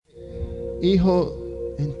hijo,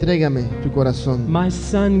 entrégame tu corazón. My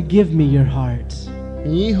son, give me your heart.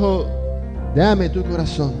 Mi hijo, dame tu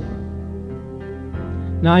corazón.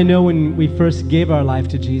 Now I know when we first gave our life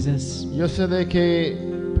to Jesus, Yo sé de que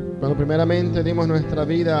cuando primeramente dimos nuestra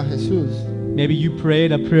vida a Jesús, maybe you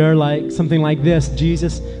prayed a prayer like something like this: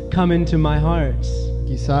 Jesus, come into my heart.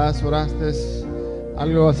 quizás oraste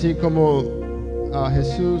algo así como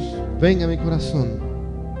Jesús, ven a mi corazón.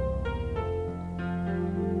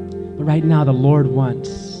 But right now the Lord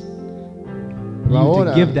wants you to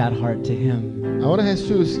Ahora, give that heart to Him. ahora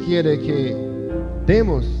Jesús quiere que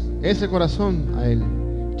demos ese corazón a Él.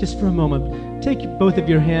 Just for a moment, take both of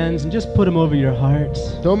your hands and just put them over your heart.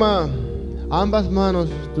 Toma ambas manos,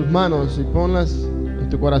 tus manos, y ponlas en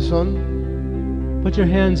tu corazón. Put your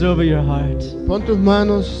hands over your heart. Pon tus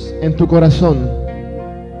manos en tu corazón.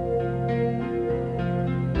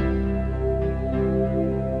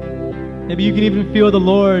 Maybe you can even feel the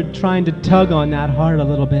Lord trying to tug on that heart a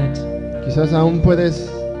little bit. Quizás aún puedes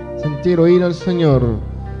sentir, oír al Señor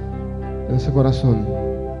en ese corazón.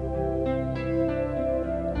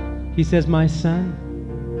 He says, my son,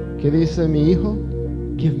 ¿Qué dice mi hijo?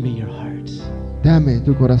 give me your heart. Dame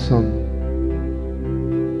tu corazón.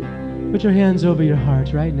 Put your hands over your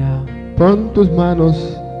heart right now Pon tus manos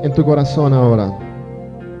en tu corazón ahora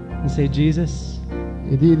and say, Jesus,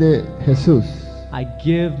 y dile, Jesús, I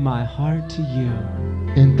give my heart to you.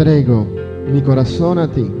 entrego mi corazón a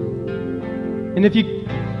ti. And if you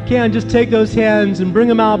can, just take those hands and bring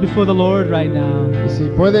them out before the Lord right now. Y si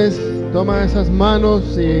puedes, toma esas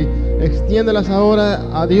manos y extiéndelas ahora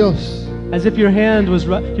a Dios, As if your heart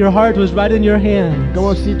was right in your hand.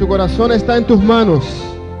 como si tu corazón está en tus manos.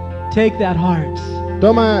 Take that heart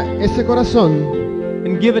Toma ese corazón,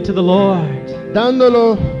 and give it to the Lord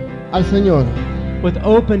dándolo al Señor, with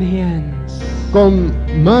open hands. con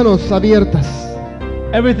manos abiertas.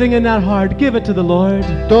 Everything in that heart, give it to the Lord.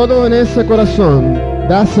 Todo en ese corazón,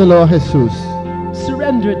 dáselo a Jesús.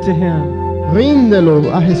 Surrender it to Him. Ríndelo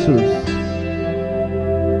a Jesús.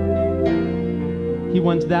 He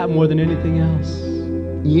wants that more than anything else.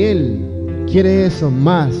 Y Él quiere eso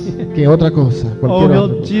más que otra cosa. Cualquier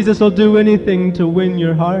otra. Jesus will do anything to win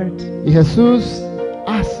your heart. Y Jesús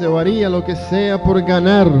hace o haría lo que sea por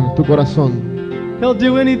ganar tu corazón. He'll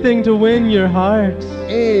do anything to win your heart.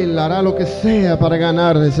 Él hará lo que sea para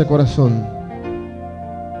ganar ese corazón.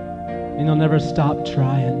 And He'll never stop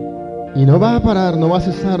trying Y no va a parar, no va a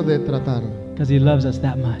cesar de tratar. because He loves us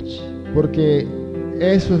that much. Porque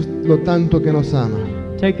eso es lo tanto que nos ama.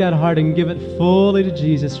 Take that heart and give it fully to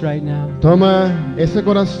Jesus right now. Toma ese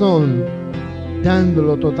corazón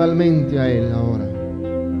dándolo totalmente a Él ahora.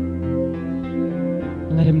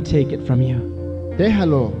 And let Him take it from you.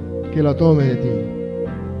 Déjalo que lo tome de ti.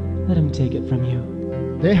 Let Him take it from you.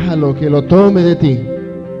 Déjalo que lo tome de ti.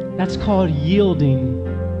 That's called yielding.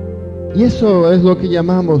 Y eso es lo que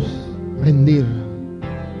llamamos rendir.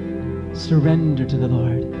 Surrender to the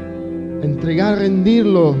Lord. Entregar,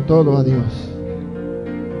 rendirlo todo a Dios.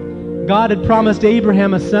 God had promised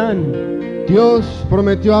Abraham a son. Dios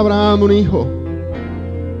prometió a Abraham un hijo.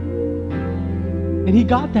 And he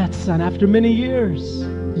got that son after many years.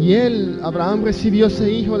 Y Abraham recibió ese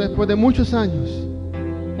hijo después de muchos años.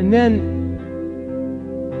 And then,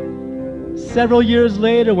 several years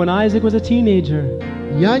later, when Isaac was a teenager,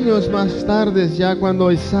 Y años más tarde, ya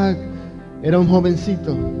cuando Isaac era un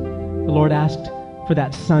jovencito, the Lord asked for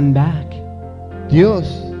that son back. Dios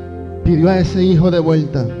pidió a ese hijo de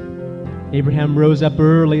vuelta. Abraham rose up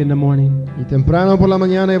early in the morning. Y temprano por la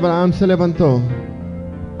mañana Abraham se levantó.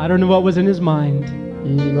 I don't know what was in his mind.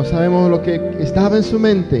 Y no sabemos lo que estaba en su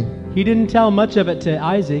mente. He didn't tell much of it to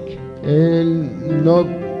Isaac. Él no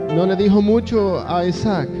le dijo mucho a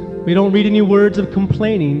Isaac. We don't read any words of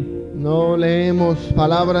complaining. No leemos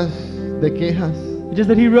palabras de quejas, Just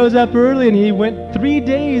that he rose up early and he went 3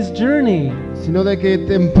 days journey sino de que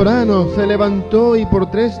temprano se levantó y por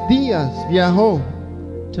 3 días viajó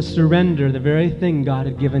to surrender the very thing God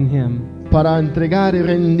had given him. para entregar y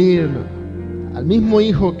rendir al mismo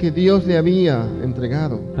hijo que Dios le había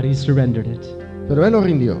entregado. But he surrendered it. Pero él lo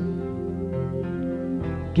rindió.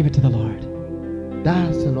 Give it to the Lord.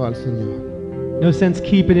 Dáselo al Señor. No sense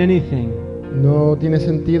keeping anything No tiene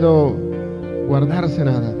sentido guardarse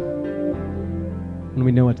nada when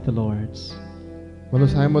we know it's the Lord's. cuando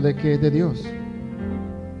sabemos de que es de Dios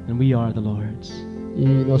And we are the Lord's. y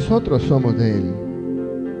nosotros somos de Él.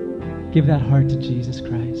 Give that heart to Jesus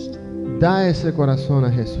Christ. Da ese corazón a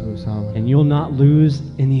Jesús ahora And you'll not lose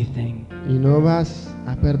anything. y no vas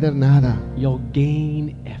a perder nada, You'll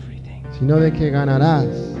gain everything. sino de que ganarás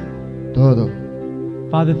todo.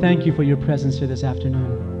 Father, thank you for your presence here this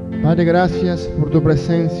afternoon. Padre, gracias por tu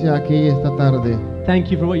presencia aquí esta tarde. Thank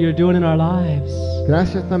you for what you're doing in our lives.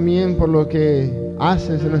 Gracias también por lo que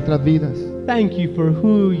haces en nuestras vidas, Thank you for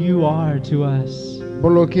who you are to us.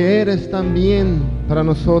 por lo que eres también para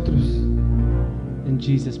nosotros. In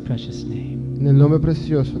Jesus' precious name. En el nombre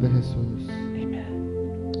precioso de Jesús. Amen.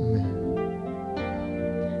 Amén.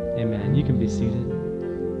 Amen. You can be seated.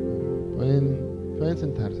 Pueden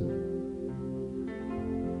sentarse.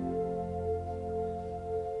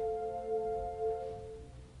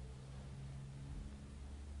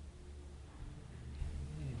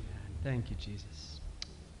 Thank you, Jesus.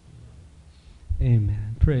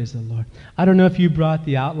 Amen. Praise the Lord. I don't know if you brought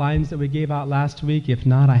the outlines that we gave out last week. If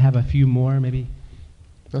not, I have a few more, maybe.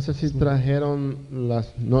 No sé si trajeron las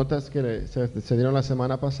notas que se dieron la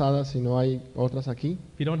semana pasada, si no hay otras aquí.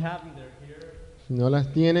 If you don't have them, they're here. Si no las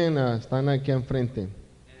tienen, están aquí enfrente.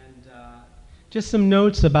 And just some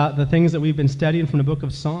notes about the things that we've been studying from the book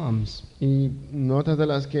of Psalms. Y notas de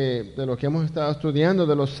lo que hemos estado estudiando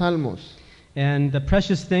de los Salmos. And the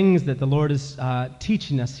precious things that the Lord is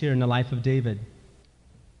teaching us here in the life of David.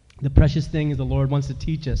 The precious things the Lord wants to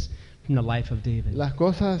teach us from the life of David. Las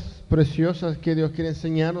cosas preciosas que Dios quiere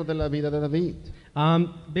enseñarnos de la vida de David.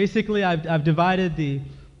 Basically, I've divided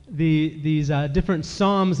these different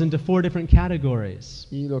psalms into 4 different categories.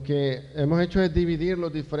 Y lo que hemos hecho es dividir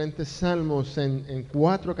los diferentes salmos en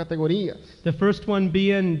 4 categorías. The first one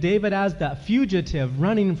being David as that fugitive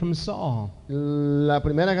running from Saul. La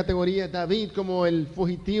primera categoría es David como el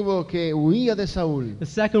fugitivo que huía de Saúl. The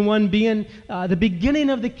second one being the beginning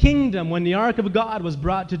of the kingdom when the ark of God was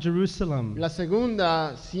brought to Jerusalem. La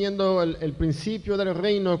segunda siendo el principio del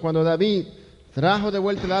reino cuando David trajo de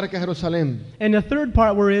vuelta el arca a Jerusalén. And the third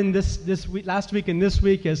part we're in this week, last week and this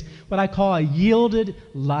week is what I call a yielded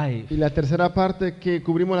life. Y la tercera parte que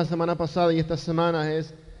cubrimos la semana pasada y esta semana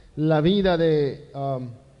es la vida de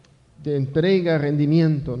entrega,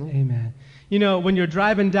 rendimiento, ¿no? Amen. You know, when you're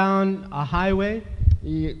driving down a highway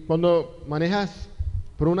Y cuando manejas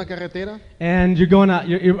por una carretera and you're going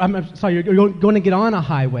to get on a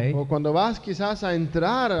highway o cuando vas quizás a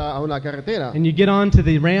entrar a una carretera and you get onto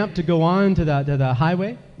the ramp to go on to the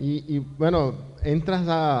highway. y bueno, entras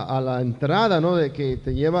a la entrada, ¿no? de que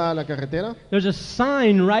te lleva a la carretera, There's a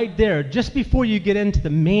sign right there just before you get into the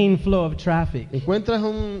main flow of traffic. encuentras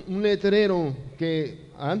un letrero que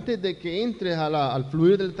antes de que entres al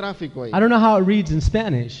fluir del tráfico ahí. I don't know how it reads in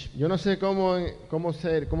Spanish, Yo no sé cómo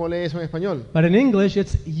lee eso en español. but in English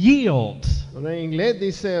it's yield, En inglés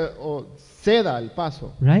dice ceda el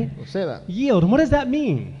paso, right? o ceda. Yield. What does that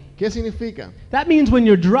mean? ¿Qué significa? That means when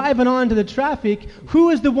you're driving onto the traffic,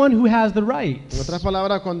 who is the one who has the En rights? otras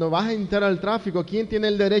palabras, cuando vas a entrar al tráfico, ¿quién tiene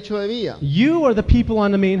el derecho de vía? You or the people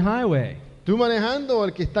on the main highway? ¿Tú manejando o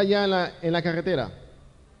el que está ya en la carretera?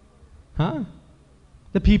 Huh?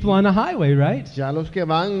 The people on the highway, right? Ya los que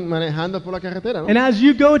van manejando por la carretera, ¿no? And as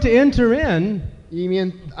you go to enter in, Y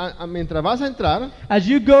mientras vas a entrar, as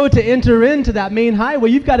you go to enter into that main highway,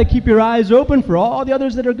 you've got to keep your eyes open for all the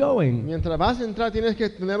others that are going. mientras vas a entrar tienes que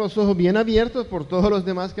tener los ojos bien abiertos por todos los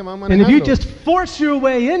demás que van And if you manejando. just force your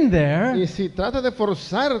way in there Y si tratas de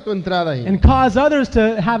forzar tu entrada ahí, and cause others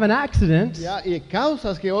to have an accident, ya, y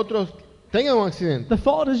causas que otros tengan un accidente, the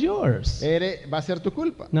fault is yours, va a ser tu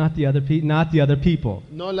culpa, not the other people.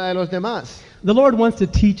 no la de los demás. The Lord wants to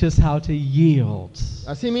teach us how to yield.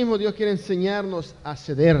 Asimismo, Dios quiere enseñarnos a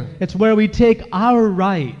ceder. It's where we take our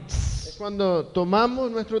rights, Es cuando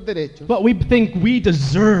tomamos nuestros derechos, what we think we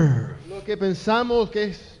deserve, lo que pensamos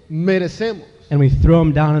que merecemos, and we throw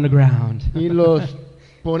them down on the ground. y los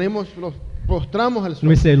postramos al And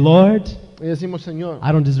we suelo. say, Lord, Y decimos, Señor,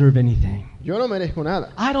 I don't deserve anything. yo no merezco nada.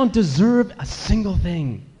 I don't deserve a single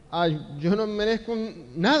thing. Yo no merezco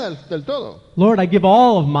nada del todo. Lord, I give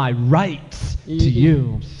all of my rights to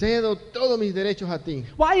you. Cedo todos mis derechos a ti.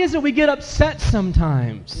 Why is it we get upset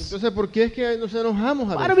sometimes? Entonces, ¿por qué es que nos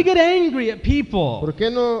enojamos a Why do we veces? get angry at people? ¿Por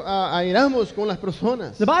qué no airamos con las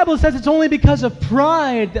personas? The Bible says it's only because of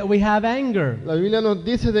pride that we have anger. La Biblia nos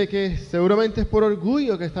dice de que seguramente es por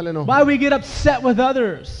orgullo que está el enojo. Why we get upset with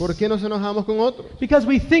others? ¿Por qué nos enojamos con otros? Because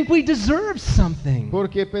we think we deserve something.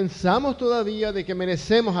 Porque pensamos todavía de que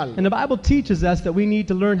merecemos algo. And the Bible teaches us that we need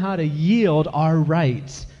to learn how to yield our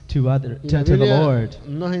rights to Y la the Biblia Lord.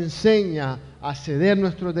 nos enseña a ceder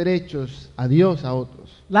nuestros derechos a Dios, a otros.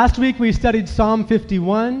 Last week we studied Psalm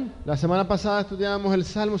 51, La semana pasada estudiamos el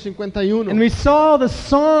Salmo 51 and we saw the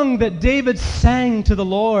song that David sang to the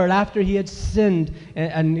Lord after he had sinned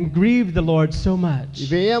and grieved the Lord so y much.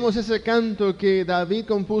 veíamos ese canto que David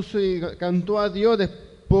compuso y cantó a Dios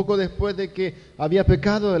poco después de que había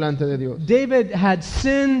pecado delante de Dios. David had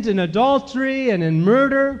sinned in adultery and in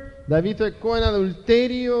murder. David pecó en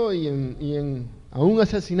adulterio y en a un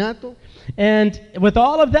asesinato. And with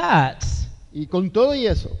all of that, Y con todo y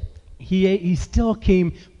eso, he still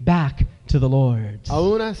came back to the Lord.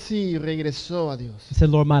 aún así regresó a Dios, He said,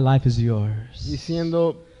 Lord, my life is yours.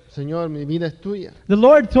 diciendo, Señor, mi vida es tuya. The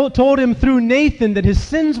Lord told him through Nathan that his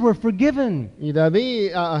sins were forgiven. Y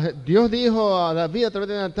David, Dios dijo a David a través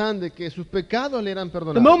de Natán de que sus pecados le eran The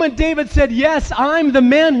perdonados. moment David said, yes, I'm the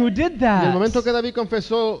man who did Y el momento that, que David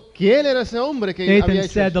confesó que él era ese hombre que había Nathan hecho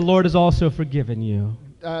said, eso, the Lord has also forgiven you.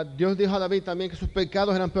 Dios dijo a David también que sus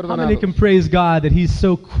pecados eran How many perdonados. can praise God that he's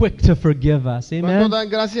so quick to forgive us? ¿Cuántos Amen. dan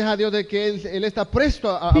gracias a Dios de que él está presto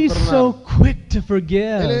a He's so perdonar? quick to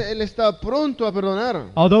forgive. Él está pronto a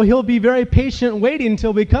perdonar. Although he'll be very patient waiting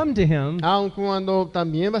until we come to him, Aun cuando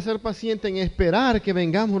también va a ser paciente en esperar que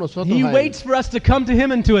vengamos nosotros he a él. waits for us to come to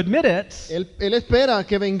him and to admit it, Él espera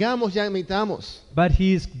que vengamos y admitamos. but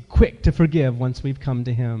he's quick to forgive once we've come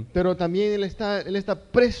to him. Pero también él está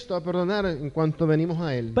presto a perdonar en cuanto venimos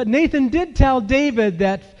a él. But Nathan did tell David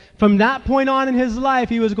that from that point on in his life,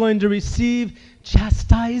 he was going to receive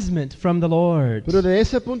chastisement from the Lord. Pero de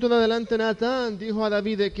ese punto en adelante Natán dijo a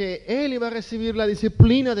David de que él iba a recibir la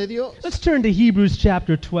disciplina de Dios. Let's turn to Hebrews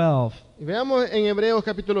chapter 12, Y veamos en Hebreos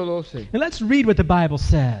capítulo 12, and let's read what the Bible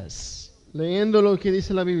says. leyendo lo que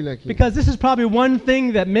dice la Biblia aquí. Because this is probably one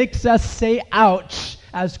thing that makes us say ouch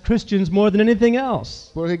as Christians more than anything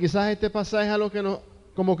else. Porque quizás este pasaje es algo que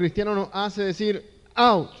como cristianos nos hace decir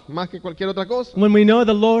ouch, más que cualquier otra cosa. When we know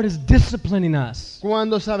the Lord is disciplining us.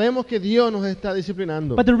 Cuando sabemos que Dios nos está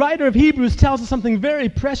disciplinando. But the writer of Hebrews tells us something very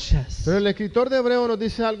precious. Pero el escritor de Hebreos nos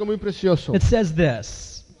dice algo muy precioso. It says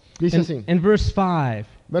this Dice así, in verse 5.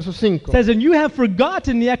 verso 5. It says, and you have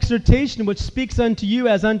forgotten the exhortation which speaks unto you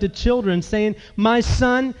as unto children, saying, my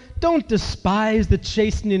son, don't despise the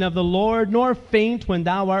chastening of the Lord, nor faint when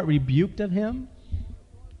thou art rebuked of him.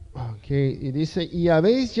 Okay, y dice, y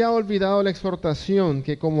habéis ya olvidado la exhortación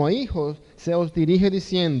que como a hijos se os dirige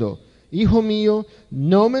diciendo, hijo mío,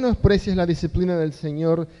 no menosprecies la disciplina del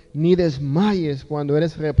Señor, ni desmayes cuando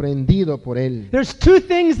eres reprendido por Él. There's two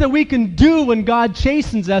things that we can do when God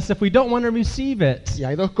chastens us if we don't want to receive it. Y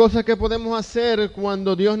hay dos cosas que podemos hacer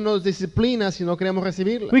cuando Dios nos disciplina si no queremos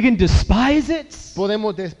recibirla. We can despise it.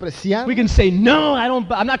 Podemos despreciar, We can say, no,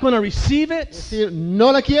 I'm not going to receive it. decir,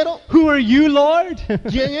 no la quiero. Who are you, Lord?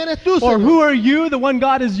 ¿Quién eres tú, Or Señor? who are you, the one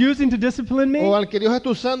God is using to discipline me? O al que Dios está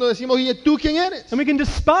usando decimos, ¿y tú quién eres? And we can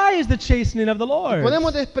despise the chastening of the Lord.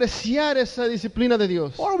 Podemos despreciar esa disciplina de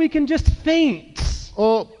Dios. Or we can just faint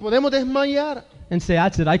O podemos desmayar and say,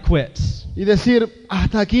 that's it, I quit. y decir,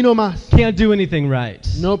 hasta aquí no más. Can't do anything right.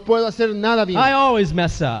 No puedo hacer nada bien. I always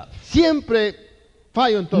mess up. Siempre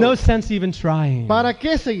fallo en todo. No sense even trying. ¿Para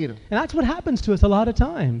qué seguir? And that's what happens to us a lot of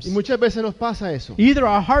times. Y muchas veces nos pasa eso. Either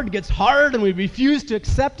our heart gets hard and we refuse to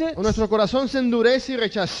accept it, O nuestro corazón se endurece y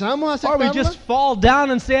rechazamos or we aceptarla. just fall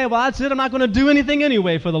down and say, well, that's it, I'm not going to do anything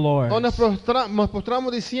anyway for the Lord. O nos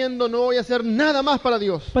postramos diciendo, no voy a hacer nada más para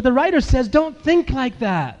Dios. But the writer says, don't think like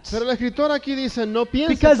that. Pero el escritor aquí dice, no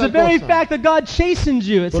pienses Because the tal very cosa. fact that God chastens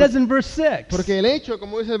you, it says in verse 6. Porque el hecho,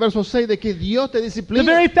 como dice el verso 6, de que Dios te The disciplina,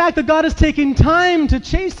 very fact that God is taking time to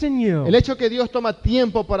chasten you el hecho que Dios toma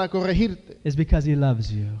tiempo para corregirte, is because He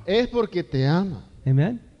loves you. es porque te ama.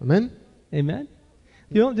 Amen? Amén. Amen?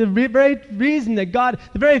 You know, the very reason that God,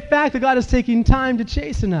 the very fact that God is taking time to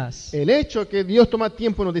chasten us El hecho que Dios toma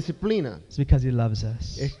tiempo y nos disciplina is because He loves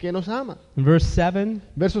us. es que nos ama. In verse 7,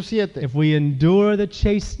 Verso 7. if we endure the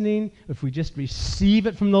chastening, if we just receive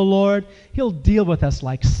it from the Lord, He'll deal with us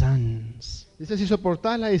like sons. Dice, si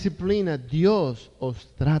soportás la disciplina, Dios os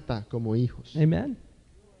trata como hijos. Amen?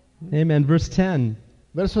 Amen. Verse 10.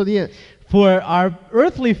 Verso 10. For our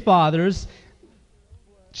earthly fathers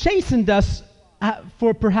chastened us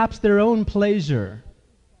for perhaps their own pleasure.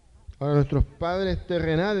 Ahora nuestros padres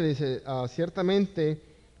terrenales, dice, ciertamente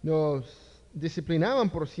nos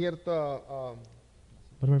disciplinaban por cierta...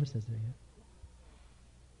 Whatever it says there, yeah.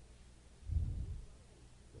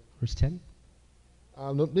 Verse 10.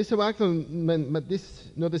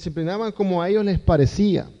 dice nos disciplinaban como a ellos les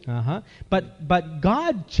parecía. Uh-huh. But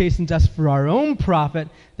God chastens us for our own profit,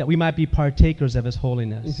 that we might be partakers of His Dice,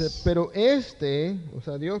 holiness. pero o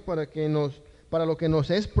sea, Dios para lo que nos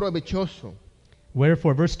es provechoso.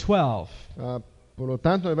 Wherefore, verse 12. Por lo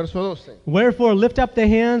tanto, en el verso 12. Wherefore lift up the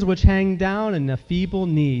hands which hang down and the feeble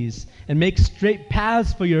knees, and make straight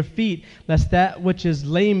paths for your feet, lest that which is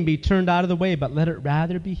lame be turned out of the way, but let it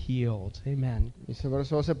rather be healed. Amen. Dice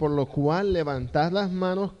verso 12, por lo cual levantad las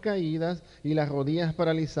manos caídas y las rodillas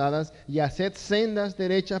paralizadas y haced sendas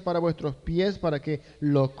derechas para vuestros pies, para que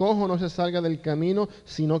lo cojo no se salga del camino,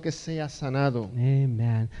 sino que sea sanado.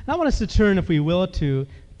 Amen. I want us to turn, if we will, to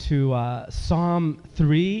to Psalm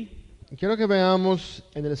 3. Quiero que veamos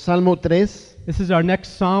en el Salmo 3. This is our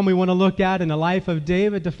next psalm we want to look at in the life of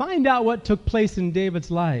David to find out what took place in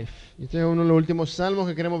David's life. Este es uno de los últimos salmos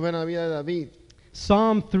que queremos ver en la vida de David.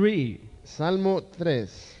 Psalm 3. Salmo 3.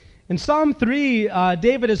 In Psalm 3,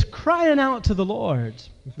 David is crying out to the Lord.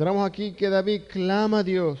 Encontramos aquí que David clama a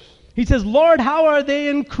Dios. He says, Lord, how are they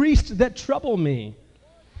increased that trouble me?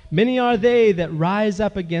 Many are they that rise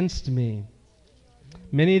up against me.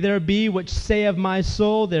 Many there be which say of my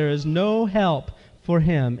soul, there is no help for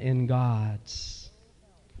him in God.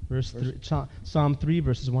 Psalm 3,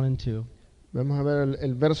 verses 1 and 2. Vamos a ver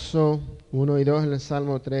el verso 1 y 2 en el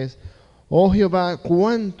Salmo 3. Oh Jehová,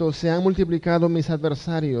 cuánto se han multiplicado mis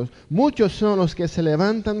adversarios. Muchos son los que se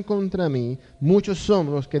levantan contra mí. Muchos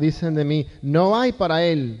son los que dicen de mí, no hay para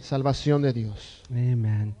él salvación de Dios.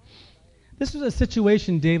 Amen. This was a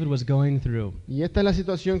situation David was going through. Y esta es la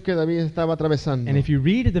situación que David estaba atravesando. And if you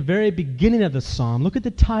read at the very beginning of the psalm, look at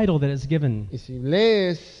the title that is given. Y si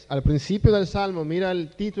lees al principio del Salmo, mira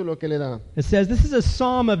el título que le da. It says, this is a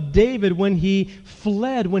psalm of David when he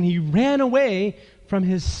fled, when he ran away from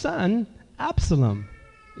his son Absalom.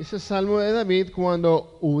 Ese Salmo de David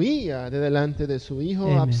cuando huía de delante de su hijo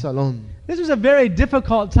Amen. Absalón. This was a very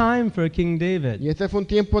difficult time for King David. Y este fue un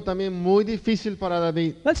tiempo también muy difícil para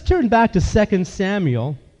David. Let's turn back to 2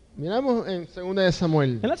 Samuel. Miramos en 2 de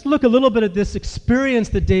Samuel And let's look a little bit at this experience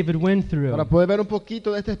that David went through. para poder ver un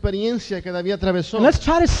poquito de esta experiencia que David atravesó. And let's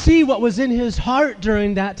try to see what was in his heart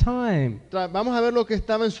during that time. Vamos a ver lo que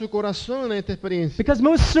estaba en su corazón en esta experiencia. Because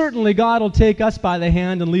most certainly God will take us by the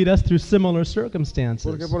hand and lead us through similar Porque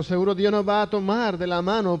circumstances. por seguro Dios nos va a tomar de la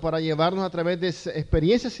mano para llevarnos a través de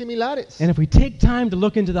experiencias similares. And if we take time to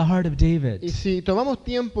look into the heart of Y David, si tomamos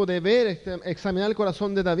tiempo de ver, examinar el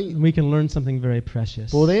corazón de David, we can learn something very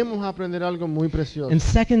precious. podemos aprender algo muy precioso. In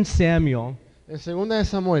 2 Samuel, En 2 de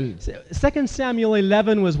Samuel, 2 Samuel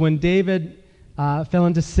 11 was when David fell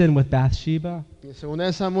into sin with Bathsheba. en 2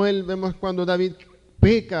 de Samuel vemos cuando David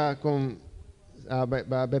peca con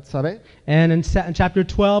Betsabé. And in chapter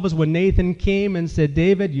 12 is when Nathan came and said,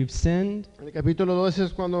 David, you've sinned. En el capítulo 12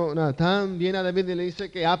 es cuando Natán viene a David y le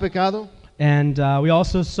dice que ha pecado. And we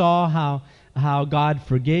also saw how God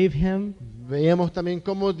forgave him. Veíamos también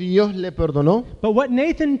cómo Dios le perdonó. But what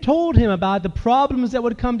Nathan told him about the problems that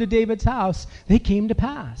would come to David's house, they came to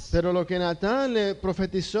pass. Pero lo que Natán le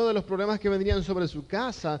profetizó de los problemas que vendrían sobre su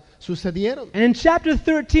casa sucedieron. And in chapter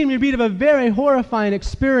 13, we read of a very horrifying En el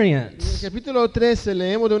experience. capítulo 13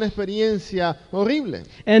 leemos de una experiencia horrible.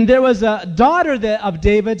 And there was a daughter of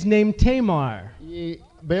David's named Tamar. Y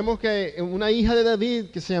vemos que una hija de David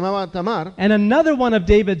que se llamaba Tamar And another one of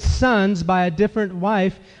David's sons by a different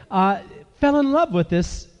wife fell in love with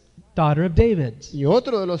this daughter of David's. y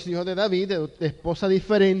otro de los hijos de David, de esposa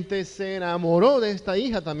diferente, se enamoró de esta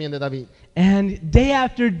hija también de David. And day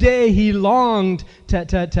after day, he longed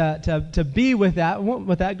to be with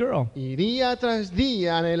that girl. Y día tras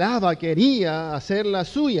día anhelaba, quería hacerla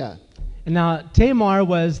suya. And now Tamar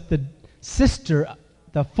was the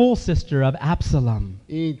full sister of Absalom.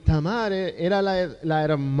 Y Tamar era la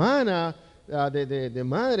hermana de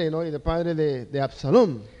madre, ¿no? y de padre de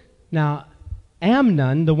Absalón. Now,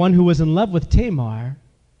 Amnon, the one who was in love with Tamar,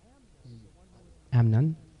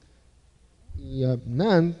 Amnon, Y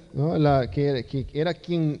Amnán, ¿no? que era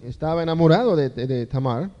quien estaba enamorado de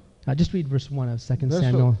Tamar. just read verse 1 of 2 Verso-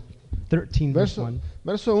 Samuel 13, verse 1.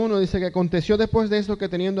 Verso 1 dice que aconteció después de esto que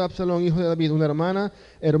teniendo Absalón, hijo de David, una hermana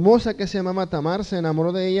hermosa que se llamaba Tamar, se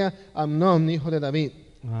enamoró de ella Amnón, hijo de David.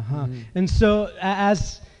 Uh-huh. And so,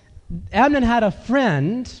 as Amnon had a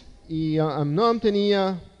friend, Y Amnón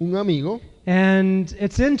tenía un amigo, and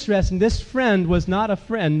it's interesting, this friend was not a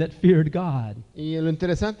friend that feared God. y lo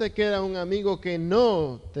interesante es que era un amigo que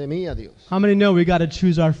no temía a Dios. How many know we got to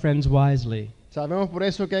choose our friends wisely? Sabemos por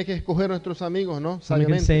eso que hay que escoger nuestros amigos, ¿no? Somebody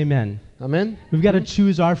can say Sabiamente. amen. Amén. We've got to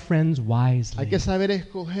choose our friends wisely. Hay que saber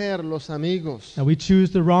escoger los amigos. Now, we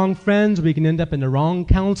choose the wrong friends, we can end up in the wrong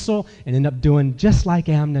counsel and end up doing just like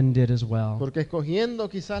Amnon did as well. Porque escogiendo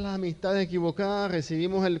quizás las amistades equivocadas,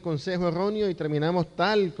 recibimos el consejo erróneo y terminamos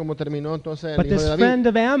tal como terminó entonces el But hijo de this David. friend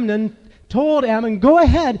of Amnon told Ammon, go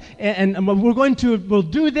ahead and we'll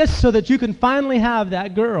do this so that you can finally have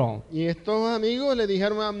that girl. Y estos amigos le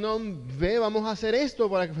dijeron a Amnón, ve, vamos a hacer esto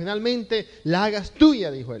para que finalmente la hagas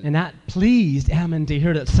tuya, dijo él. And that pleased Ammon to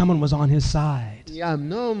hear that someone was on his side. Y a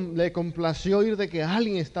Amnón le complació oír de que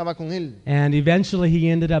alguien estaba con él. And eventually he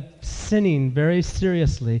ended up sinning very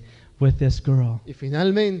seriously with this girl. Y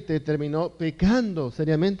finalmente terminó pecando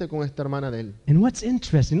seriamente con esta hermana de él. And what's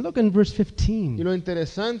interesting, look in verse Y 15. lo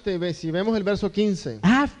interesante, si vemos el verso 15,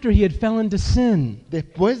 After he had fell into sin.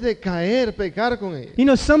 después de caer, pecar con ella. You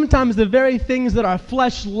know, sometimes the very things that our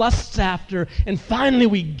flesh lusts after, and finally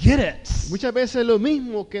we get it. Muchas veces lo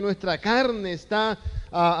mismo que nuestra carne está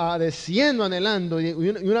deseando, anhelando, y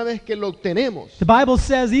una vez que lo obtenemos, The Bible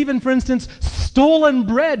says, even for instance, stolen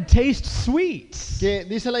bread tastes sweet. que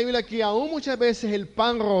dice la Biblia que aún muchas veces el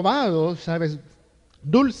pan robado sabe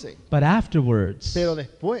dulce, But afterwards, pero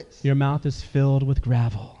después your mouth is filled with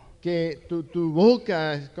gravel. que tu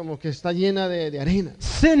boca es como que está llena de arena.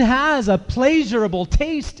 Sin has a pleasurable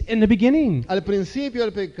taste in the beginning, Al principio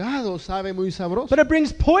el pecado sabe muy sabroso, but it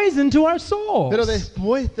brings poison to our souls. pero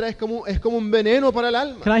después es como un veneno para el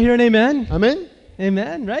alma. Can I hear an amen? Amén.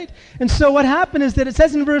 Amen, right? And so what happened is that it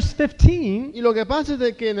says in verse 15, Y lo que pasa es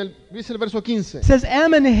de que dice el verso 15, it says,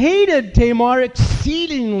 Ammon hated Tamar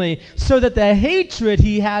exceedingly, so that the hatred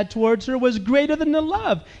he had towards her was greater than the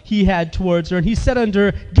love he had towards her. And he said unto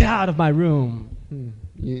her, Get out of my room.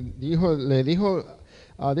 y le dijo,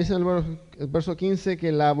 dice el verso 15,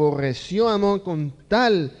 que la aborreció Amón con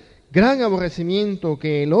tal gran aborrecimiento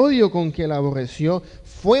que el odio con que la aborreció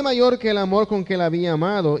fue mayor que el amor con que la había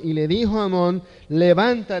amado, y le dijo a Amón,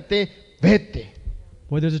 levántate, vete.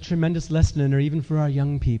 Boy, there's a tremendous lesson in there, even for our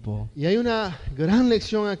young people. Y hay una gran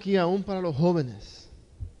lección aquí aún para los jóvenes,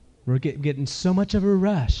 We're getting so much of a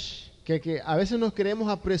rush que a veces nos queremos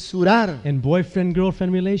apresurar in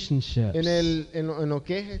boyfriend-girlfriend relationships en lo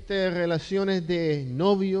que es relaciones de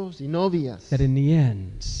novios y novias, that in the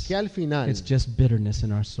end, que al final it's just bitterness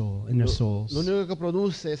in our soul, in their lo souls. único que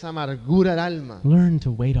produce es amargura al alma. Learn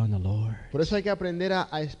to wait on the Lord. Por eso hay que aprender a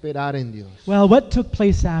esperar en Dios. Well, what took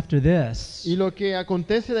place after this Y lo que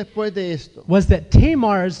acontece después de esto was that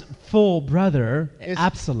Tamar's full brother, Es-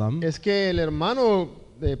 Absalom, es que el hermano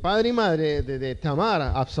de padre y madre de Tamar,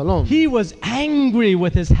 Absalón, he was angry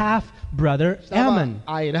with his half-brother, estaba Ammon.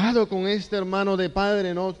 airado con este hermano de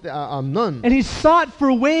padre, no, Amnón, And he sought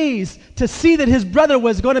for ways to see that his brother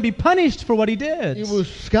was going to be punished for what he y did.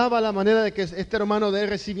 buscaba la manera de que este hermano de él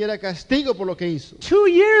recibiera castigo por lo que hizo. 2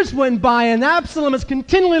 years went by and Absalom is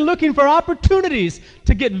continually looking for opportunities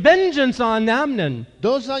to get vengeance on Amnon.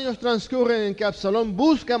 2 años transcurren en que Absalón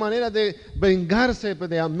busca maneras de vengarse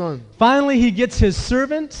de Amnón. Finally, he gets his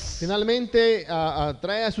servants Finalmente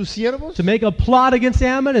trae a sus siervos to make a plot against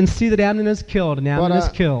Ammon and see that Amnon is killed, and Ammon is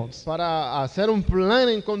killed. para hacer un plan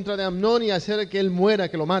en contra de Amnón y hacer que él muera,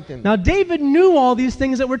 que lo maten. Now, David knew all these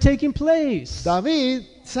things that were taking place. David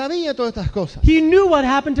sabía todas estas cosas. He knew what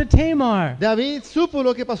happened to Tamar. David supo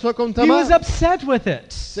lo que pasó con He was Tamar. upset with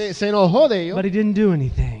it, Se enojó de ello, but he didn't do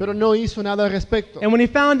anything. pero no hizo nada al respecto. And when he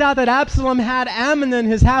found out that Absalom had Amnon,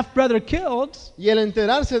 his half-brother, killed, Y al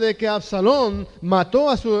enterarse de que Absalón mató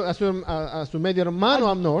a su medio hermano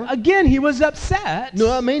Amnón, again he was upset,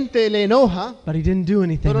 nuevamente le enoja, but he didn't do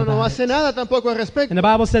anything pero no about hace it. nada tampoco al respecto. And the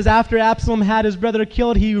Bible says after Absalom had his brother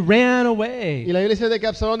killed, he ran Y away. la Biblia dice de que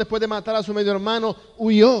Absalón, después de matar a su medio hermano,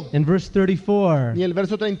 huyó. In verse 34, Y el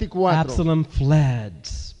verso 34, Absalom fled.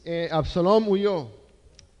 Absalón huyó.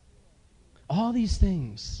 All these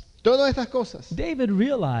things, Todas estas cosas, David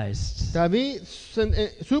realized. David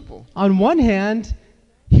supo. On one hand,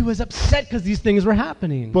 he was upset because these things were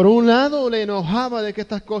happening. Por un lado le enojaba de que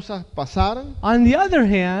estas cosas pasaran, On the other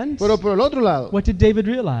hand, pero por el otro lado, what did David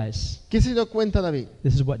realize? ¿qué se dio cuenta David?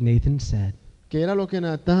 This is what Nathan said. Que era lo que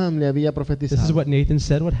Natán le había This is profetizado. what Nathan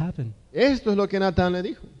said would happen. Esto es lo que Natán le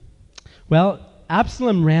dijo. Well,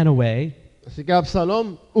 Absalom ran away, Así que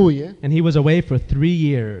Absalón huye and he was away for 3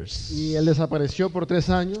 years. y él desapareció por 3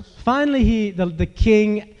 años. Finally, the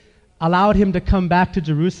king allowed him to come back to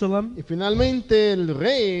Jerusalem, Y finalmente el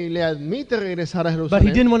rey le admite regresar a but he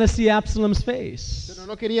Jerusalén, didn't want to see Absalom's face. pero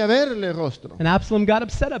no quería verle el rostro. And Absalom got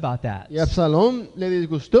upset about that. Y Absalón le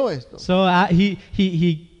disgustó esto. So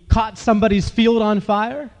he caught somebody's field on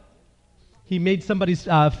fire. He made somebody's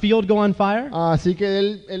field go on fire Así que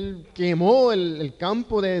él quemó el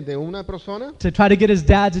campo de una persona to try to get his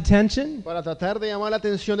dad's attention. para tratar de llamar la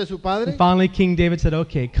atención de su And padre. finally, King David said,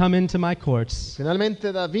 okay, come into my courts.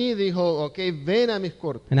 Finalmente David dijo, ok, ven a mis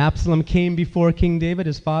cortes. And Absalom came before King David,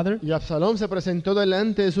 his father. Y Absalón se presentó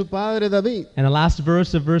delante de su padre David. And the last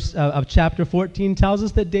verse of chapter 14 tells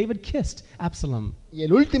us that David kissed Absalom. Y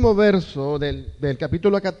el último verso del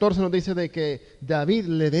capítulo 14 nos dice de que David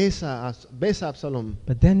le besa a Absalón.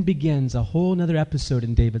 But then begins a whole other episode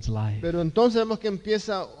in David's life. Pero entonces vemos que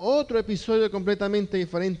empieza otro episodio completamente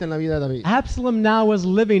diferente en la vida de David. Absalom now was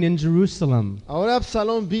living in Jerusalem. Ahora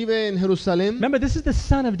Absalón vive en Jerusalén Remember, this is the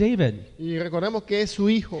son of David. y recordemos que es su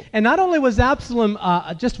hijo. And not only was Absalom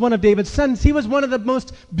just one of David's sons, he was one of the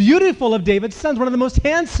most beautiful of David's sons, one of the most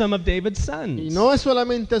handsome of David's Y sons. no es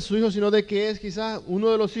solamente su hijo, sino de que es quizás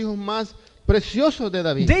uno de los hijos más preciosos de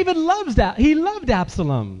David. David loves that. He loved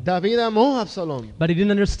Absalom. David amó a Absalón, But he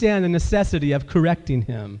didn't understand the necessity of correcting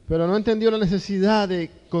him. pero no entendió la necesidad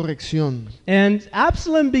de corrección. And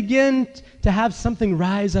Absalom began to have something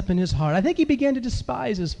rise up in his heart. I think he began to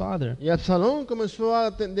despise his father. Y Absalón comenzó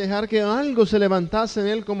a dejar que algo se levantase en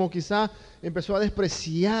él, como quizá empezó a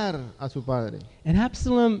despreciar a su padre. And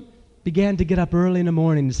Absalom began to get up early in the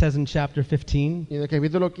morning, it says in chapter 15. Y en el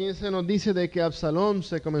capítulo 15 nos dice de que Absalón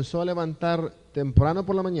se comenzó a levantar temprano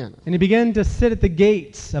por la mañana And he began to sit at the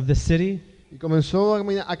gates of the city. y comenzó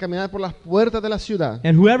a caminar por las puertas de la ciudad.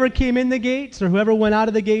 And whoever came in the gates or whoever went out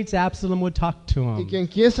of the gates, Absalom would talk to Y him. quien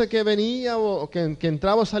quiera que venía o que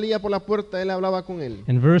entraba o salía por la puerta, él hablaba con él.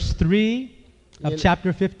 In verse 3 of Y el-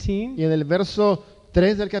 chapter 15, Y en el verso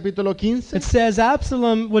 3 del capítulo 15 it says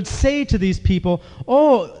Absalom would say to these people,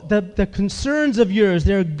 "Oh, the concerns of yours,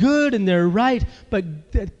 they're good and they're right, but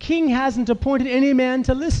the king hasn't appointed any man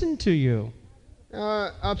to listen to you."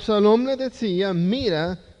 Absalón le decía,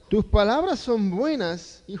 mira, tus palabras son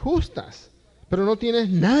buenas y justas, pero no tienes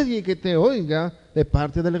nadie que te oiga de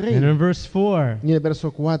parte del rey. And in verse 4, Y en el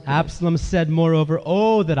verso 4 Absalom said, moreover,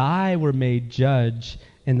 "Oh, that I were made judge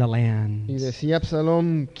in the y land." decía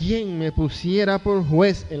Absalón, ¿quién me pusiera por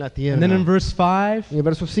juez en la tierra? And then in verse 5, En el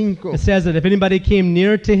verso 5 it says that if anybody came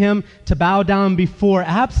near to him to bow down before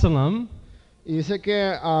Absalom, y dice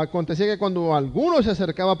que acontecía que cuando alguno se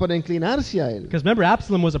acercaba para inclinarse a él, because remember,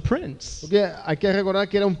 Absalom was a prince. porque hay que recordar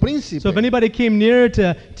que era un príncipe. So if anybody came near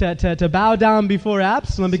to bow down before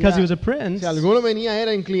Absalom because he was a prince, Si alguno venía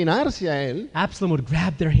era inclinarse a él, Absalom would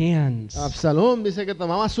grab their hands Absalón dice que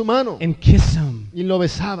tomaba su mano and kiss him. y lo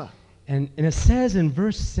besaba. And it says in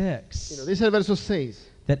verse Y nos 6 dice el verso 6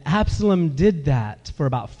 that Absalom did that for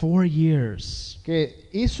about 4 years. que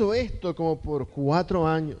hizo esto como por 4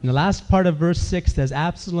 años. And the last part of verse 6 says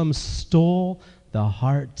Absalom stole the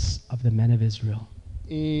hearts of the men of Israel.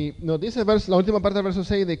 Y nos dice la última parte del verso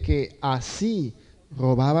 6 de que así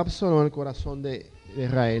robaba Absalón el corazón de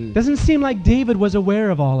Israel. Doesn't seem like David was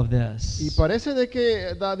aware of all of Y this. parece de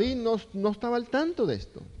que David no estaba al tanto de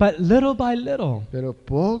esto. But little by little, Pero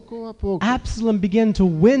poco a poco Absalom began to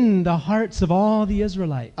win the hearts of all the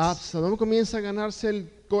Israelites. Absalón comienza a ganarse el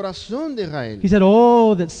corazón de Israel. He said,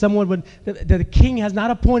 "Oh, that someone would, that the king has not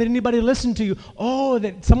appointed anybody to listen to you. Oh,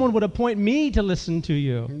 that someone would appoint me to listen to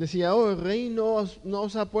you." Decía, oh, el rey no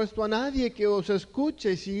os ha puesto a nadie que os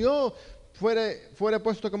escuche si yo fuera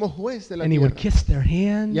puesto como juez de la And he would tierra. kiss their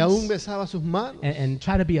hands Y aún besaba sus manos and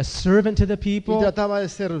try to be a servant to the y people. trataba de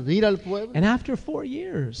servir al pueblo. And after 4 Y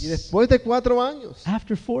years, después de 4 años,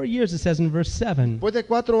 it says in verse 7, después de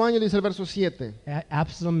 4 años, dice el verso 7,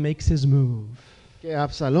 Absalom makes his move. que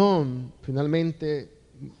Absalón finalmente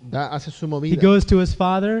hace su He movida. goes to his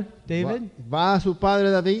father, David, Va a su padre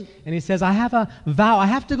David, and he says, "I have a vow. I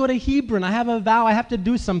have to go to Hebron. I have a vow. I have to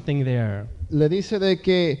do something there." le dice de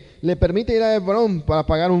que le permite ir a Hebrón para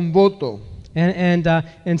pagar un voto.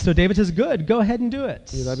 And so David says, "Good, go ahead and do it."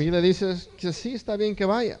 Y David le dice que sí, está bien que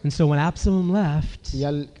vaya. And so when Absalom left, Y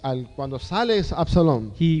cuando sale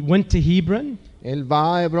Absalón, he went to Hebron, él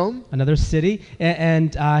va a Hebrón. another city,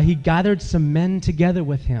 and he gathered some men together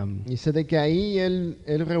with him. Dice de que ahí él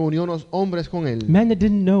reunió unos hombres con él. Men that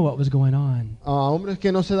didn't know what was going on. A hombres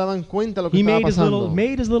que no se daban cuenta de lo que He estaba made his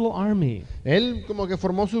pasando. little army Él como que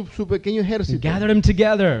formó su pequeño and ejército. gathered them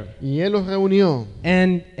together. Y él los reunió.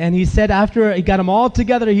 And he said after he got them all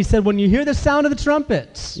together, he said, "When you hear the sound of the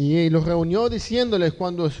trumpets, Y los reunió diciéndoles,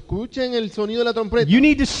 cuando escuchen el sonido de la trompeta, you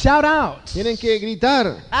need to shout out, tienen que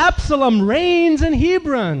gritar, Absalom reigns in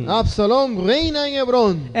Hebron." Absalón reina en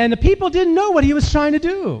Hebrón. And the people didn't know what he was trying to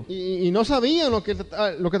do, Y no sabían lo que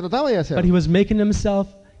trataba de hacer. but he was making himself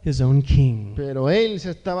his own king. Pero él se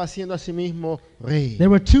estaba haciendo a sí mismo rey. There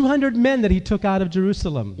were 200 men that he took out of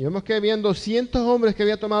Jerusalem. Y vemos que habían 200 hombres que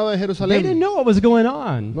había tomado de They didn't Jerusalén. know what was going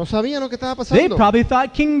on. No sabían lo que estaba They pasando. probably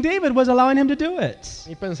thought King David was allowing him to do it.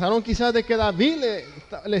 Y pensaron quizás de que David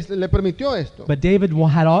le permitió esto. But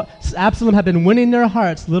Absalom had been winning their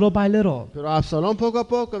hearts little by little. Pero Absalón poco a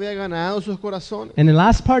poco había ganado sus corazones. And in the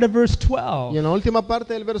last part of verse Y 12 en la última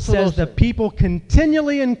parte del verso says the 12, people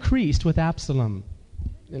continually increased with Absalom.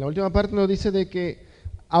 en la última parte nos dice de que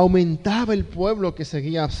aumentaba el pueblo que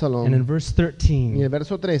seguía a And in Absalón. verse Y en 13, el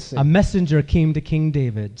verso 13, a messenger came to King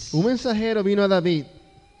David un mensajero vino a David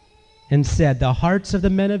and said, the hearts of the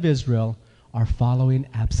men of Israel are following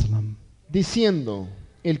Absalom. diciendo,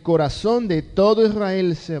 el corazón de todo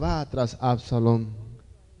Israel se va tras Absalón.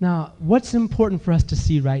 Now, what's important for us to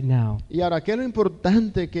see right now Y ahora, ¿qué es lo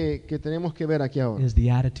importante que tenemos que ver aquí ahora? is the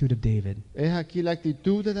attitude of David. Es aquí la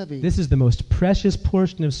actitud de David. This is the most precious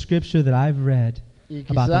portion of scripture that I've read Y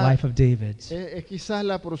about the quizás life of David. es quizás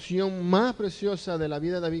la porción más preciosa de la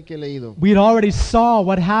vida de David que he leído. We had already saw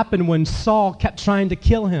what happened when Saul kept trying to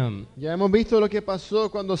kill him. Ya hemos visto lo que pasó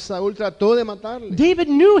cuando Saúl trató de matarle. David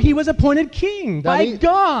knew he was appointed king by David-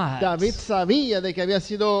 God. David sabía de que había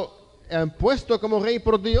sido puesto como rey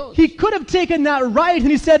por Dios. He could have taken that right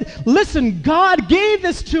and he said, listen, God gave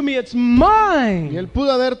this to me, it's Y mine. él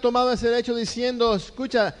pudo haber tomado ese derecho diciendo,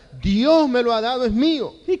 escucha, Dios me lo ha dado, es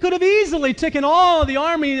mío. He could have easily taken all the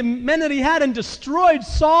army, the men that he had, and destroyed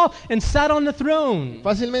Saul and sat on the throne.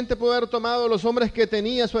 Fácilmente pudo haber tomado los hombres que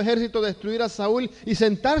tenía su ejército, destruir a Saúl y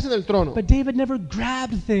sentarse en el trono. But David never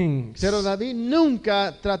grabbed things. Pero David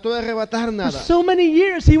nunca trató de arrebatar For nada. so many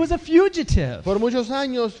years he was a fugitive. Por muchos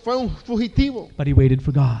años fue un fugitivo, But he waited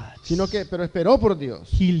for God. pero esperó por Dios.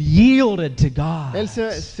 He yielded to God. Él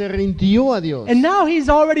se rindió a Dios. And now he's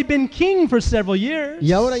already been king for several years.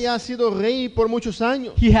 Y ahora ya ha sido rey por muchos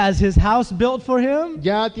años. He has his house built for him.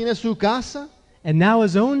 Ya tiene su casa And now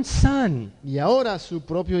his own son y ahora su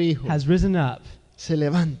propio hijo has risen up se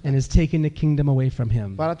levanta and has taken the kingdom away from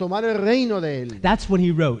him. para tomar el reino de él. That's when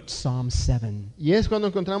he wrote Psalm 7. Y es cuando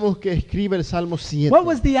encontramos que escribe el Salmo 7. What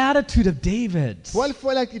was the attitude of David? ¿Cuál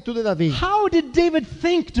fue la actitud de David? How did David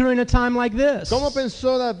think during a time like this? ¿Cómo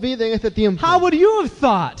pensó David en este tiempo? How would you have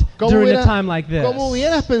thought during a time like this? ¿Cómo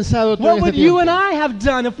hubieras pensado tú What en would este you and tiempo? I have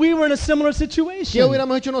done if we were in a similar ¿Qué situation?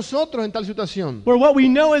 hubiéramos hecho nosotros en tal situación? Where what we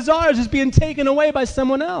know is ours is being taken away by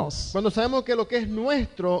someone else. Cuando sabemos que lo que es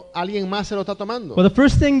nuestro, alguien más se lo está tomando. Well, the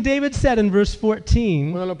first thing David said in verse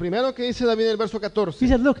 14, Bueno, lo primero que dice David en el verso he 14,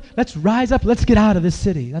 said, look, let's rise up, let's get out of this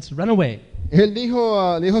city, let's run away. él le dijo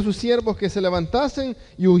a sus siervos que se levantasen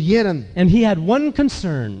y huyeran. And he had one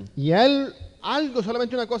concern. Y a él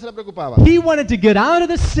solamente una cosa le preocupaba. He wanted to get out of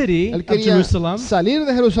the city Él of quería Jerusalem salir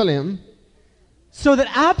de Jerusalén so that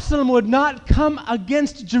Absalom would not come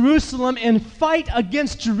against Jerusalem and fight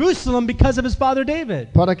against Jerusalem because of his father David.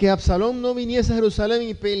 para que Absalón no viniese a Jerusalén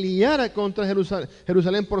y peleara contra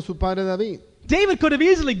Jerusalén por su padre David. David could have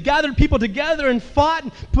easily gathered people together and fought,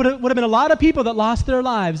 but it would have been a lot of people that lost their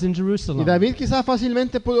lives in Y Jerusalem. David quizás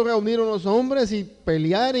fácilmente pudo reunir unos hombres y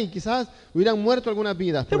pelear y quizás hubieran muerto algunas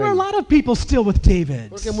vidas. There por were a él. lot of people still with David.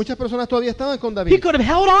 Porque muchas personas todavía estaban con He David. could have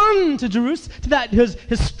held on to Jerusalem, to that his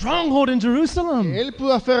stronghold in Jerusalem. Él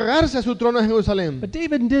pudo aferrarse a su trono en Jerusalén. But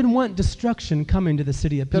David didn't want destruction coming to the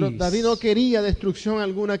city of Pero peace. David no quería destrucción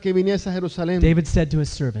alguna que viniese a Jerusalén. David said to his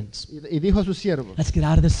servants, Y dijo a sus siervos let's get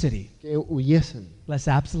out of the city, que huyesen. lest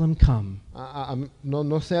Absalom come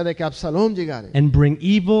No sea de que Absalón llegare. and bring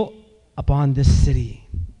evil upon this city.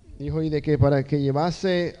 Dijo y de que para que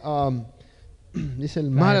llevase, dice,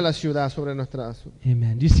 el mal a la ciudad sobre nuestra.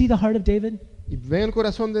 Amen. Do you see the heart of David? Y ven el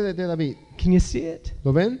corazón de David. Can you see it?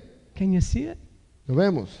 ¿Lo ven? Can you see it? Lo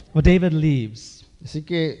vemos. Well, David leaves, Así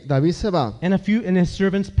que David se va and his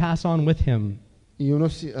servants pass on with him. y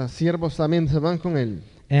unos siervos también se van con él.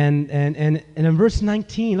 And in verse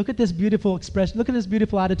 19, look at this beautiful expression. Look at this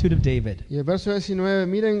beautiful attitude of David. Y el verso 19,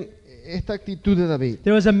 miren esta actitud de David.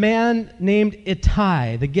 There was a man named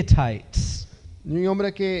Ittai, the Gittites.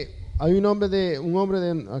 Hay un hombre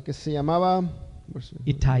que se llamaba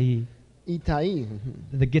Ittai, Itai.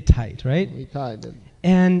 the Gittite, right? Itai.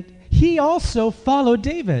 And he also followed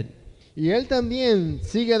David. Y él también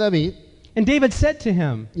sigue a David. And David said to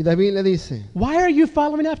him, Y David le dice, why are you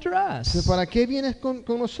following after us? ¿para qué vienes con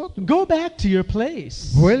nosotros? Go back to your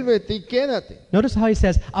place. Vuélvete y quédate. Notice how he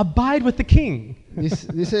says, abide with the king.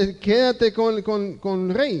 Dice, quédate con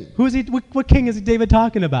el rey. Who is he? What king is David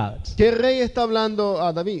talking about? ¿Qué rey está hablando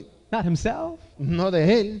a David? Not himself. No de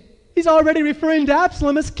él. He's already referring to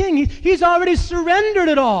Absalom as king. He's already surrendered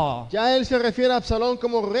it all. Ya él se refiere a Absalón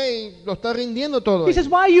como rey, lo está rindiendo todo. He says,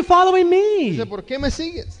 why are you following me? Dice, ¿por qué me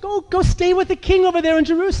sigues? Go stay with the king over there in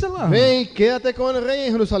Jerusalem. Ve y quédate con el rey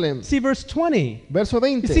en Jerusalén. See verse 20. Verso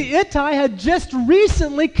You 20. see, Ittai had just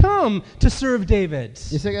recently come to serve David.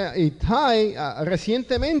 Dice que Itai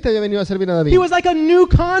recientemente había venido a servir a David. He was like a new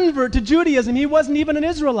convert to Judaism. He wasn't even an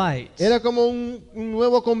Israelite. Era como un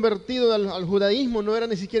nuevo convertido al judaísmo, no era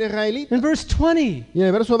ni siquiera israelita. In verse 20, Y en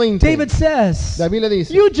el verso 20, David says, David le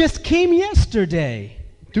dice, you just came yesterday.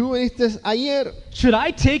 tú viniste ayer. Should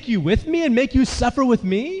I take you with me and make you suffer with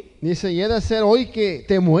me? Dice, ¿y he de hacer hoy que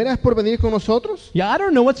te mueras por venir con nosotros? Yeah, I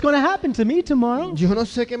don't know what's going to happen to me tomorrow. Yo no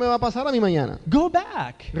sé qué me va a pasar a mí mañana. Go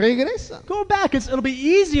back. Regresa. Go back. It'll be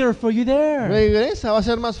easier for you there. Regresa, va a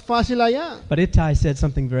ser más fácil allá. But Ittai said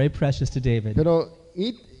something very precious to David. Pero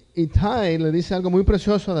Ittai le dice algo muy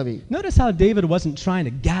precioso a David. Notice how David wasn't trying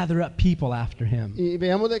to gather up people after him. Y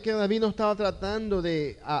veamos de que David no estaba tratando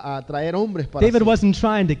de atraer hombres para David sí. wasn't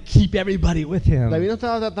trying to keep everybody with David him. no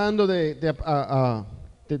estaba tratando de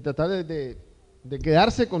tratar de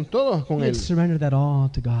quedarse con todos con He had él. surrendered that all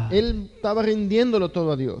to God. Él estaba rindiéndolo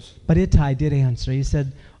todo a Dios. But Ittai did answer. He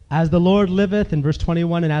said, as the Lord liveth, in verse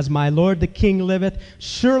 21, and as my Lord the king liveth,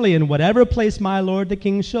 surely in whatever place my Lord the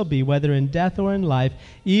king shall be, whether in death or in life,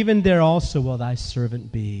 even there also will thy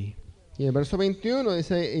servant be. Y en el verso 21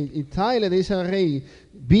 dice, Ittai le dice al rey,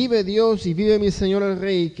 vive Dios y vive mi Señor el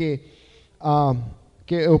rey, que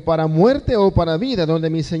o para muerte o para vida, donde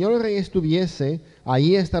mi Señor el rey estuviese,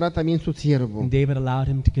 ahí estará también su siervo. And David allowed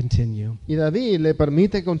him to continue. Y David le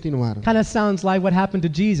permite continuar. Kind of sounds like what happened to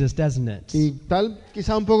Jesus, doesn't it? Y tal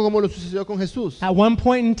quizá un poco como lo sucedió con Jesús. At one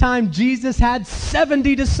point in time, Jesus had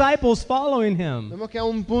 70 disciples following him. Vemos que a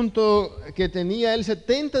un punto que tenía él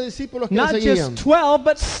 70 discípulos que le Not seguían. just 12,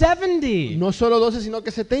 but 70. No solo 12, sino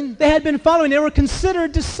que 70. They had been following. They were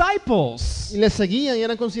considered disciples. Y le seguían y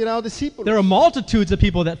eran considerados discípulos. There were multitudes of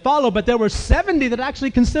people that followed, but there were 70 that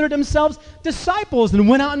actually considered themselves disciples and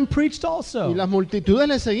went out and preached Y also. las multitudes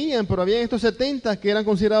le seguían, pero había estos 70 que eran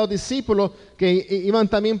considerados discípulos que iban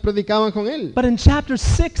también predicaban con él. But in chapter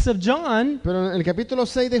 6 of John, Pero en el capítulo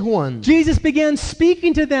 6 de Juan, Jesus began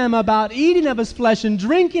speaking to them about eating of his flesh and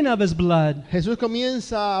drinking of his blood. Jesús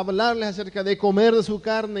comienza a hablarles acerca de comer de su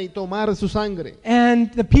carne y tomar de su sangre.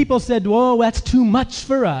 And the people said, whoa, that's too much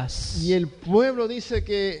for us. Y el pueblo dice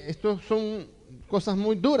que estos son cosas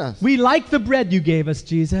muy duras. We like the bread you gave us,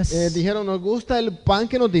 Jesus. Dijeron, nos gusta el pan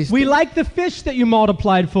que nos diste. We like the fish that you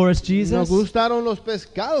multiplied for us, Nos Jesus. gustaron los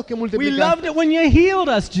pescados que We multiplicaste. loved it when you healed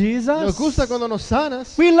us, Nos Jesus. gusta cuando nos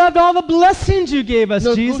sanas. We loved all the blessings you gave us,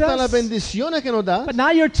 Nos gustan las Jesus. bendiciones que nos das. But now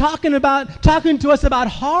you're talking to us about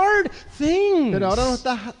hard things. Pero ahora nos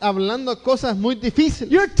estás hablando cosas muy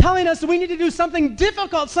difíciles. You're telling us we need to do something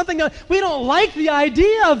difficult, something that we don't like the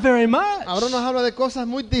idea of very much. Ahora nos habla de cosas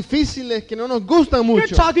muy difíciles que no nos gustan You're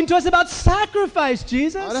mucho. talking to us about sacrifice, Ahora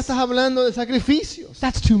Jesus. estás hablando de sacrificios.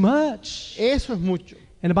 That's too much. Eso es mucho.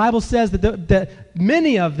 And the Bible says that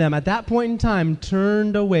many of them at that point in time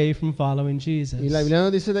turned away from following Jesus. Y la Biblia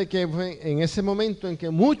nos dice de que fue en ese momento en que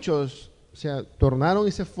muchos se tornaron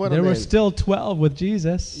y se fueron There de were él. still 12 with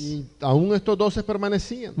Jesus. Y aún estos 12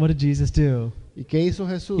 permanecían. What did Jesus do? ¿Y qué hizo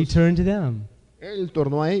He Jesús? turned to them. Él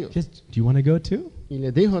tornó a ellos. Just, do you want to go too? Y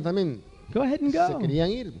les dijo también, Go ahead and se go. querían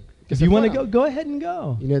ir. Que If se you want to fueran. go, go ahead and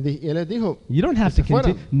go. Y él les dijo, You don't have que to se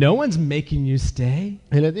fueran. continue. No one's making you stay.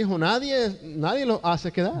 Él les dijo, nadie los hace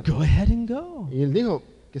quedar. Go ahead and go. Y él dijo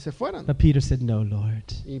que se fueran. But Peter said, no, Lord.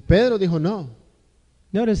 Y Pedro dijo, no.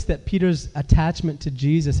 Notice that Peter's attachment to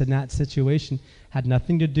Jesus in that situation had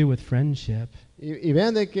nothing to do with friendship. Y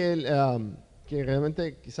vean de que, que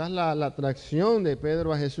realmente quizás la atracción de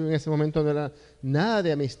Pedro a Jesús en ese momento no era nada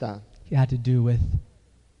de amistad, It had to do with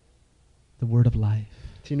the word of life.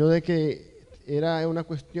 sino de que era una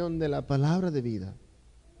cuestión de la palabra de vida.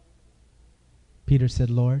 Peter said,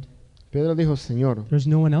 Lord, Pedro dijo, Señor, there's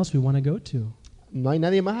no one else we want to go to no hay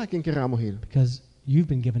nadie más a quien queramos ir, because you've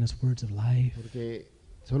been giving us words of life porque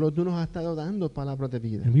solo tú nos has estado dando palabras de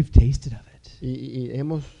vida and we've tasted of it y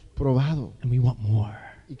hemos probado and we want more.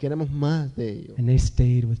 y queremos más de ello. And they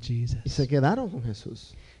stayed with Y Jesus. se quedaron con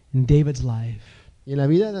Jesús. In David's life, Y en la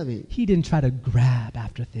vida de David, he didn't try to grab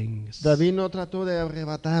after things. David no trató de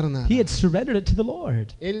arrebatar nada. He had surrendered it to the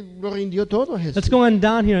Lord. Él lo rindió todo a Jesús. Let's go on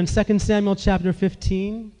down here in 2 Samuel chapter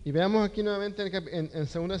 15. Y veamos aquí nuevamente en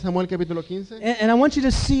 2 Samuel capítulo 15. And I want you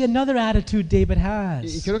to see another attitude David Y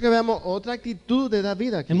has. quiero que veamos otra actitud de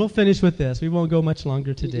David aquí. And we'll finish with this. We won't go much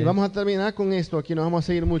longer Y today. vamos a terminar con esto. Aquí no vamos a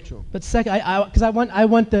seguir mucho. But second, because I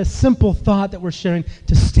want the simple thought that we're sharing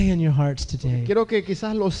to stay in your hearts today. Quiero que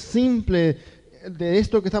quizás lo simple de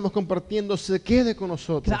esto que estamos compartiendo se quede con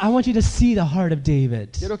nosotros. 'Cause I want you to see the heart of David.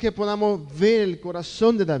 Quiero que podamos ver el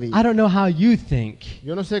corazón de David. I don't know how you think,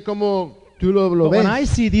 Yo no sé cómo tú lo but when I ves,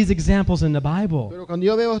 see these examples in the Bible, pero cuando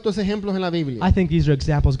yo veo estos ejemplos en la Biblia, I think these are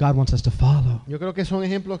examples God wants us to follow. yo creo que son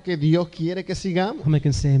ejemplos que Dios quiere que sigamos. How many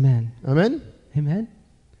can say amen? Amén. Amen?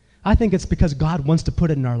 I think it's because God wants to put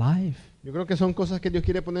it in our life. Yo creo que son cosas que Dios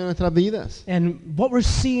quiere poner en nuestras vidas. And what we're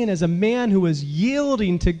seeing is a man who is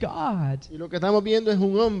yielding to God. Y lo que estamos viendo es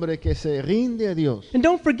un hombre que se rinde a Dios. And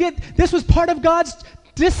don't forget, this was part of God's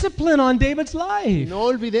discipline on David's life. No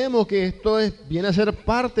olvidemos que esto viene a ser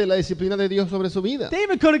parte de la disciplina de Dios sobre su vida.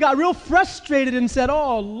 David could have got real frustrated and said,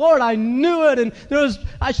 "Oh Lord, I knew it, and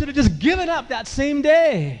I should have just given up that same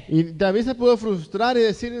day." Y David se pudo frustrar y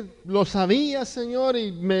decir, lo sabía, Señor,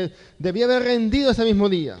 y me debía haber rendido ese mismo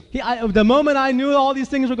día. The moment I knew all these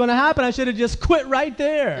things were going to happen, I should have just quit right El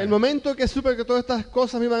there. momento que supe que todas estas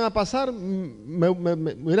cosas me iban a pasar, me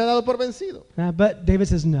hubiera dado por vencido. But David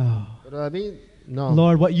says, "No, Pero David, no.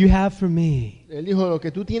 Lord, what you have for me, Él dijo, lo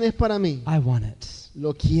que tú tienes para mí, I want it.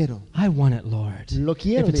 lo quiero. I want it, Lord. Lo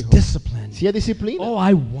quiero, If it's dijo. discipline, Si es disciplina, oh,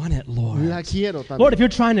 I want it, Lord. la quiero también. Lord, if you're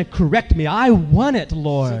trying to correct me, I want it, Si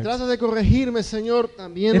Lord. tratas de corregirme, Señor,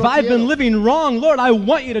 también If lo I've been quiero. living wrong, Lord, I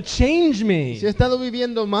want you to change me. Si he estado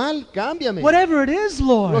viviendo mal, cámbiame. Whatever it is,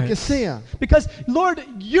 Lo Lord. que sea. Because, Lord,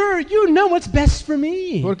 you know what's best for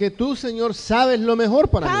me. Porque tú, Señor, sabes lo mejor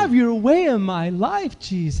para Have mí. your way in my life,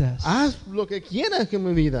 Jesus. Haz lo que quieras en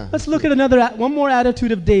mi vida. Let's look at one more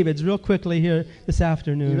attitude of David's real quickly here this Y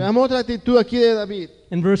afternoon. veamos otra actitud aquí de David,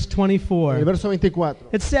 In verse en el 24. verso 24.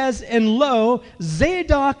 It says, "And lo,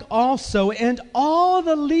 Zadok also and all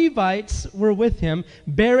the Levites were with him,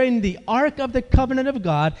 bearing the ark of the covenant of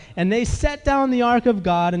God. And they set down the ark of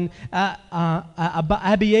God, and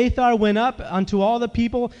Abiathar went up unto all the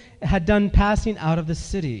people had done passing out of the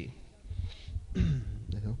city."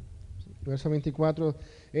 Verso 24.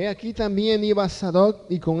 He aquí también iba Sadoc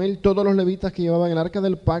y con él todos los levitas que llevaban el arca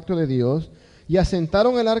del pacto de Dios, y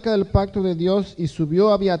asentaron el arca del pacto de Dios, y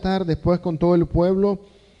subió Abiatar después con todo el pueblo,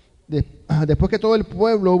 después que todo el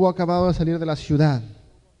pueblo hubo acabado de salir de la ciudad.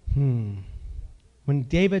 When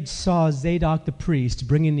David saw Zadok the priest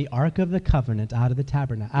bringing the ark of the covenant out of the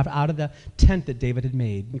tabernacle, out of the tent that David had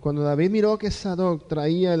made, Y cuando David miró que Sadoc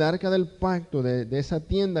traía el arca del pacto de esa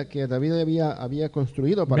tienda que David había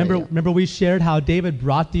construido para ella. remember we shared how David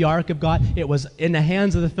brought the ark of God. It was in the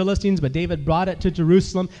hands of the Philistines, but David brought it to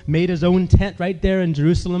Jerusalem, made his own tent right there in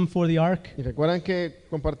Jerusalem for the ark. Y recuerdan que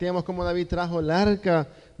compartíamos cómo David trajo el arca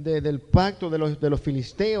del pacto de los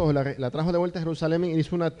filisteos, la trajo de vuelta a Jerusalén y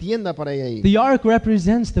hizo una tienda para ella ahí. The ark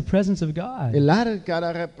represents the presence of God, El arca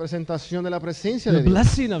era representación de la presencia the de Dios,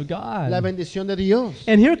 blessing of la God. bendición de Dios.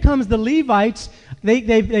 And here comes the Levites.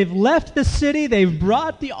 They've left the city. They've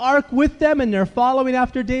brought the ark with them, and they're following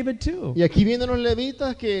after David too. Y aquí vienen los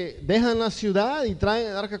levitas que dejan la ciudad y traen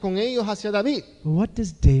el arca con ellos hacia David. What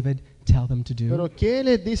does David tell them to do? Pero ¿qué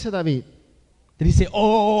les dice David? Did he say,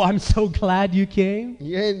 "Oh, I'm so glad you came.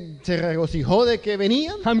 Y él se regocijó de que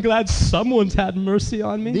venían. I'm glad someone's had mercy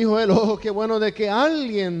on me"? Dijo él, oh, qué bueno de que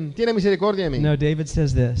alguien tiene misericordia de mí. No, David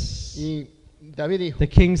says this. Y David dijo, The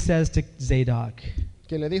king says to Zadok,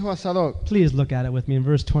 que le dijo a Sadoc, please look at it with me in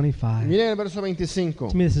verse 25. miren el verso 25.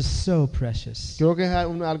 To me, this is so precious. Creo que es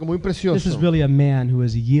algo muy This is precioso. really a man who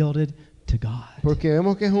has yielded to God. Porque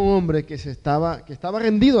vemos que es un hombre que estaba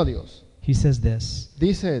rendido a Dios. He says this,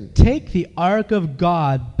 Dice él, "Take the ark of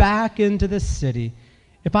God back into the city.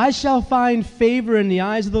 If I shall find favor in the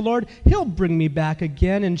eyes of the Lord, he'll bring me back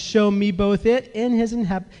again and show me both it and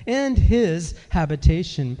his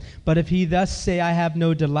habitation. But if he thus say, I have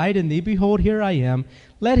no delight in thee, behold, here I am.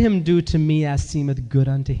 Let him do to me as seemeth good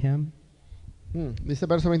unto him." Dice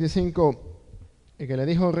verso 25, que le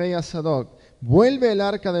dijo el rey a Sadoc, vuelve el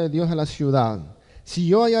arca de Dios a la ciudad. Si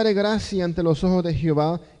yo hallare gracia ante los ojos de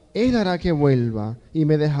Jehová, él hará que vuelva y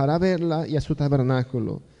me dejará verla y a su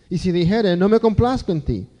tabernáculo. Y si dijere, no me complazco en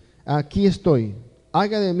ti, aquí estoy,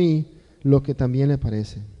 haga de mí lo que también le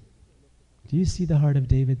parece. Do you see the heart of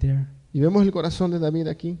David there? Y vemos el corazón de David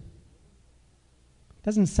aquí.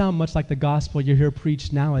 Doesn't sound much like the gospel you hear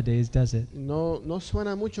preached nowadays, does it? No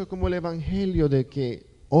suena mucho como el evangelio de que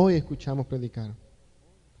hoy escuchamos predicar.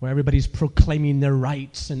 Where everybody's proclaiming their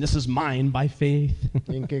rights and this is mine by faith.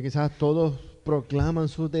 En que quizás todos proclaman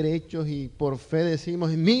sus derechos y por fe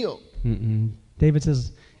decimos, es mío. David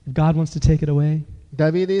says, if God wants to take it away,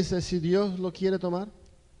 David dice, si Dios lo quiere tomar,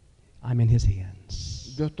 I'm in his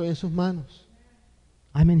hands. yo estoy en sus manos.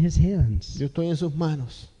 I'm in his hands. Yo estoy en sus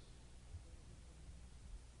manos.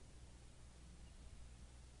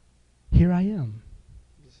 Here I am.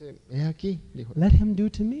 Dice, es aquí, dijo, Let him do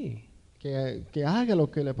to me que haga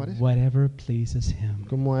lo que le parece, whatever pleases him.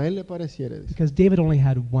 como a él le pareciera. Dice. Because David only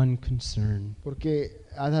had one concern, Porque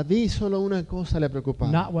a David solo una cosa le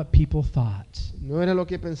preocupaba. not what people thought, No era lo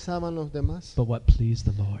que pensaban los demás, but what pleased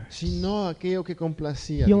the Lord. sino aquello que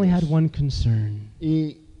complacía a He only Dios. had one concern.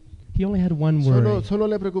 Y He only had one worry, solo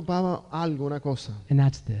le preocupaba algo, una cosa, and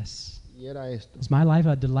that's this. y era esto. Is my life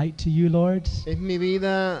a delight to you, Lord? ¿Es mi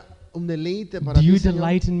vida un deleite para Do ti, you Señor?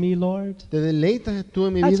 delight in me, Lord? ¿Te deleitas tú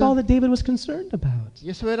en mi That's all vida? that David was concerned about. Y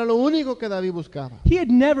eso era lo único que David buscaba. He had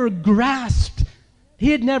never grasped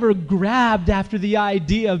He had never grabbed after the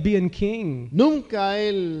idea of being king. Nunca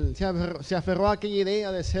él se aferró a aquella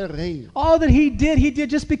idea de ser rey. All that he did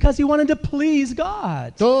just because he wanted to please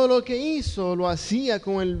God. Todo lo que hizo lo hacía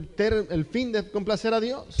con el fin de complacer a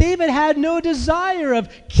Dios. David had no desire of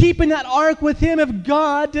keeping that ark with him if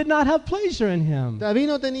God did not have pleasure in him. David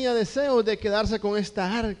no tenía deseo de quedarse con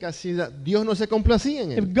esta arca si Dios no se complacía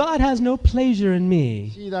en él. If God has no pleasure in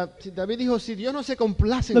me, Si David dijo, si Dios no se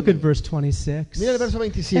complace en look at mí. verse 26. Mira el verso And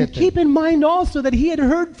 27. keep in mind also that he had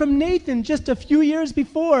heard from Nathan just a few years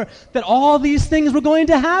before that all these things were going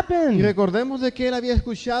to Y happen. recordemos de que él había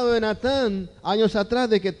escuchado de Natán años atrás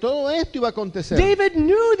de que todo esto iba a acontecer. David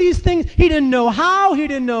knew these things. He didn't know how, he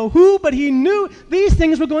didn't know who, but he knew these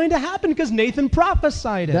things were going to happen because Nathan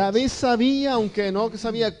prophesied it. David sabía, aunque no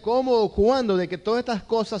sabía cómo o cuándo, de que todas estas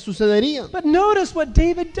cosas sucederían. But notice what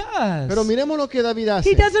David Pero does. miremos lo que David He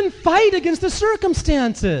hace. doesn't fight against the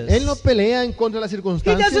circumstances. Él no pelea en contra de las He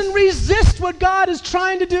circunstancias. doesn't resist what God is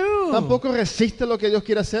trying to do. Tampoco resiste lo que Dios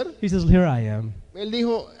quiere hacer. He says, here I am. Él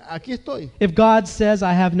dijo, aquí estoy. If God says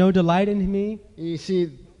I have no delight in me, Y si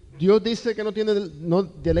Dios dice que no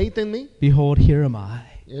deleita en mí, behold, here am I.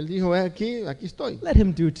 él dijo, aquí estoy. Let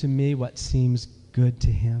him do to me what seems good to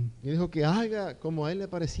him. Y dijo que haga como a él le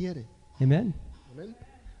pareciere. Amen. Amén.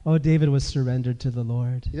 Oh, David was surrendered to the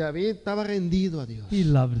Lord. Y David estaba rendido a Dios. He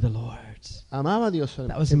loved the Lord. Amaba a Dios.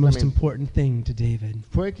 That was the most simplemente. important thing to David.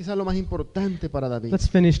 Fue quizás lo más importante para David. Let's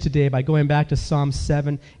finish today by going back to Psalm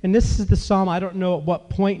 7. And this is the psalm, I don't know at what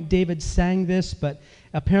point David sang this, but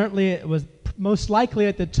apparently it was most likely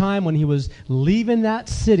at the time when he was leaving that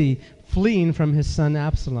city, fleeing from his son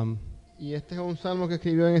Absalom. Y este es un salmo que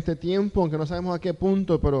escribió en este tiempo, aunque no sabemos a qué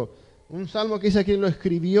punto, pero un salmo que dice aquí lo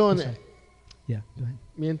escribió Yeah, go ahead.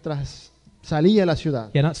 mientras salía de la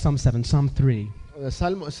ciudad. Yeah, not Psalm 7, Psalm 3.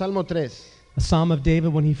 Salmo 3. A psalm of David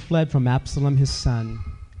when he fled from Absalom, his son.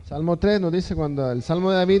 Salmo 3 nos dice el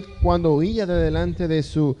Salmo de David cuando huía de delante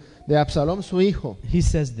de Absalom, su hijo. He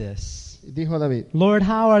says this, Dijo David, Lord,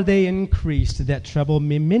 how are they increased that trouble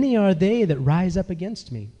me? Many are they that rise up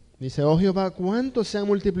against me. dice, oh Jehová, ¿cuántos se han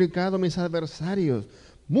multiplicado mis adversarios?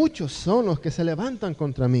 Muchos son los que se levantan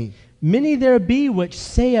contra mí. Many there be which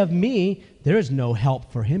say of me, there is no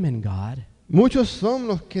help for him in God. Muchos son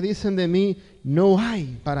los que dicen de mí, no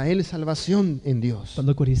hay para él salvación en Dios. But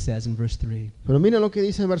look what he says in verse 3. Pero mira lo que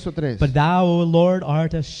dice en verso 3. But thou, O Lord,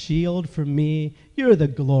 art a shield for me. You're the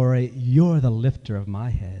glory. You're the lifter of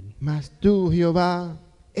my head. Mas tú, Jehová,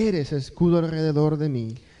 eres escudo alrededor de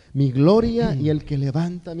mí, mi gloria y el que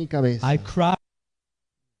levanta mi cabeza. I cry.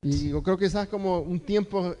 Y yo creo que quizás como un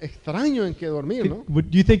tiempo extraño en que dormir, ¿no? Do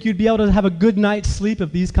you think you'd be able to have a good night's sleep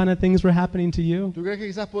if these kind of things were happening to you? ¿Tú crees que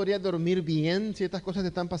quizás podrías dormir bien si estas cosas te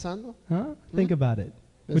están pasando? Huh? Think about it.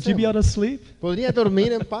 Would you be able to sleep? ¿Podrías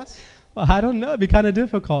dormir en paz? Well, I don't know. It'd be kind of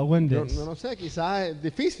difficult, wouldn't Yo it? no sé, quizás es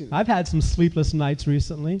difícil. I've had some sleepless nights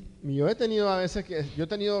recently, Yo he tenido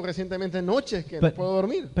recientemente noches que no But- puedo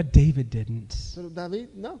dormir. but David didn't. Pero David,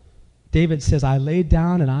 no. David says, I laid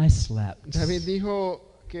down and I slept, David dijo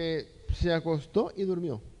que se acostó y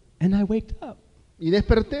durmió. and I waked up, Y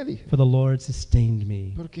desperté, dije, for the Lord sustained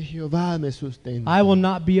me. porque Jehová me sustenta. I will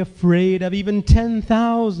not be afraid of even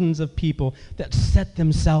 10,000s of people that set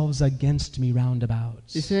themselves against me round about.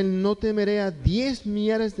 Dice él, no temeré a 10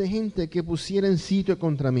 millares de gente que pusieran sitio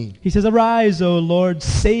contra mí. He says, Arise, O Lord,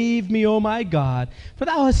 save me, O my God, for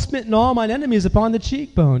thou hast smitten all mine enemies upon the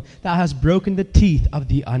cheekbone. Thou hast broken the teeth of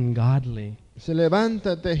the ungodly. Dice,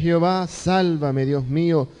 levántate, Jehová, sálvame, Dios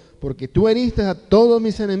mío, porque tú heriste a todos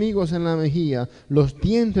mis enemigos en la mejilla, los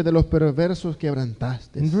dientes de los perversos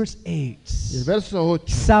quebrantaste. In verse 8, Y el verso 8,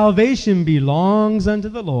 salvation belongs unto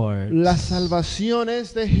the Lord. la salvación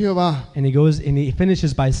es de Jehová. And he goes and he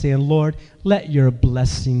finishes by saying, Lord, let your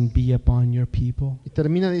blessing be upon your people. Y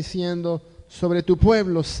termina diciendo, sobre tu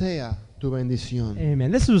pueblo sea tu bendición.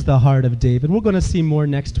 Amen. This was the heart of David. We're going to see more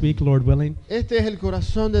next week, Lord willing. Este es el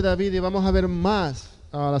corazón de David y vamos a ver más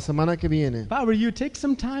la semana que viene. If I were you, take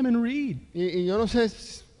some time and read. Y yo no sé,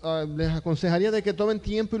 les aconsejaría de que tomen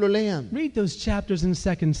tiempo y lo lean. Read those chapters in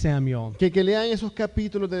 2 Samuel. Que lean esos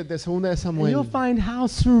capítulos de Segunda de And you'll Samuel. find how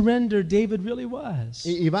surrendered David really was.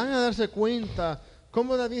 Y van a darse cuenta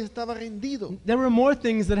cómo David estaba rendido. There were more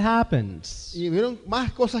things that happened. Y vieron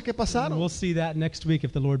más cosas que And pasaron. we'll see that next week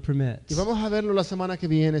if the Lord Y permits. vamos a verlo la semana que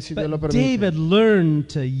viene, si Dios lo But permite. David learned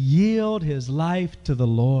to yield his life to the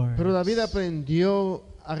Lord. Pero David aprendió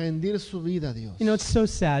a rendir su vida a Dios. You know, it's so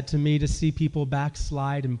sad to me to see people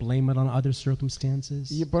backslide and blame it on other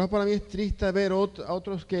circumstances. Y por eso para mí es triste ver a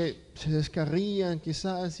otros que se descarrían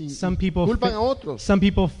quizás y Some people, culpan a otros. some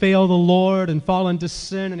people fail the Lord and fall into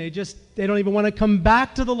sin, and they don't even want to come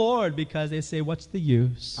back to the Lord because they say, "What's the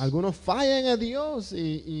use?" Algunos fallan a Dios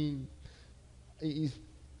y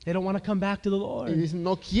They don't want to come back to the Lord. dicen,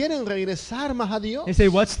 no quieren regresar más a Dios. They say,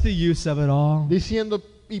 "What's the use of it all?" Diciendo,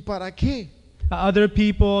 ¿y para qué? Other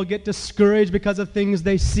people get discouraged because of things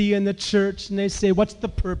they see in the church, and they say, "What's the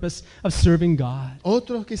purpose of serving God?"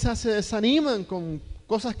 Otros quizás se desaniman con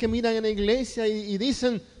cosas que miran en la iglesia y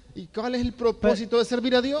dicen, ¿y cuál es el propósito de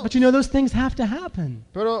servir a Dios? But you know, those things have to happen.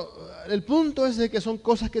 Pero el punto es de que son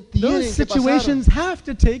cosas que tienen Those que pasar. situations have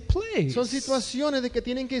to take place Son situaciones de que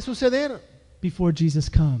tienen que suceder before Jesus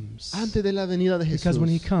comes. antes de la venida de Because when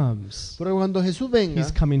he Jesús. comes, Pero cuando Jesús venga,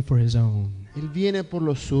 he's coming for his own. Él viene por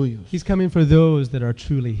los suyos. He's coming for those that are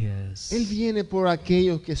truly his. Él viene por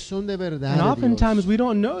aquellos que son de verdad And de oftentimes Dios. we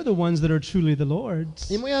don't know the ones that are truly the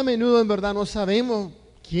Lord's. Y muy a menudo en verdad no sabemos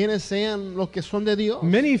quiénes sean los que son de Dios.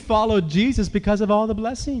 Many followed Jesus because of all the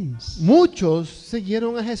blessings. Muchos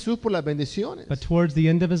siguieron a Jesús por las bendiciones. But towards the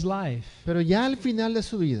end of his life, Pero ya al final de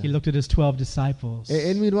su vida, he looked at his 12 disciples.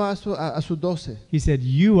 él miró a sus 12 He said,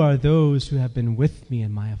 "You are those who have been with me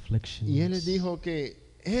in my afflictions." y él les dijo que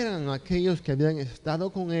eran aquellos que habían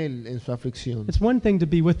estado con él en su aflicción. It's one thing to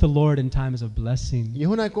be with the Lord in times of blessing, Y es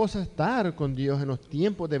una cosa estar con Dios en los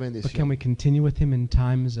tiempos de but can bendición. we continue with him in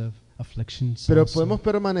times of afflictions Pero also? podemos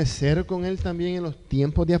permanecer con él también en los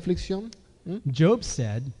tiempos de aflicción. Job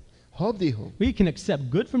said, Job dijo, "We can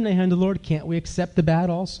accept good from the hand of the Lord. Can't we accept the bad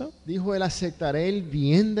also?" él aceptaré el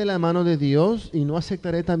bien de la mano de Dios y no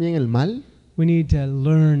aceptaré también el mal. We need to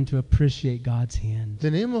learn to appreciate God's hand.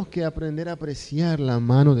 Tenemos que aprender a apreciar la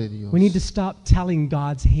mano de Dios. We need to stop telling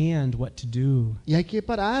God's hand what to do Y hay que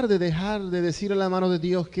parar de dejar de decir a la mano de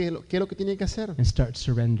Dios qué es lo que tiene que hacer. and start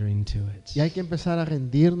surrendering to it. Y hay que empezar a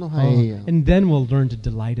rendirnos a Oh, ella. and then we'll learn to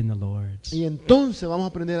delight in the Lord. Y entonces vamos a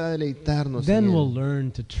aprender a deleitarnos en Then Él. we'll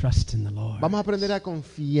learn to trust in the Lord. Vamos a aprender a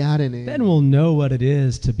confiar en Then Él. we'll know what it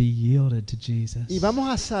is to be yielded to Jesus. Y vamos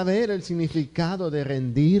a saber el significado de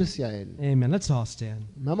rendirse a Él. Amen. Let's all stand.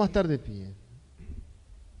 Vamos a estar de pie.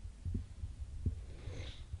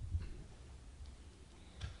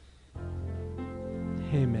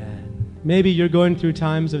 Amen. Maybe you're going through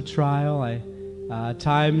times of trial,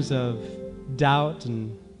 times of doubt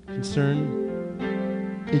and concern.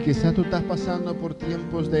 Y quizás tú estás pasando por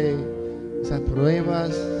tiempos de esas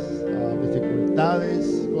pruebas,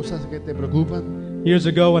 dificultades, cosas que te preocupan. Years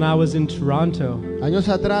ago when I was in Toronto, Años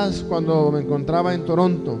atrás, cuando me encontraba en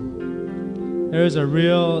Toronto, there was a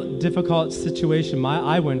real difficult situation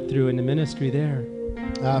I went through in the ministry there.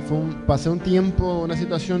 pasé un tiempo, una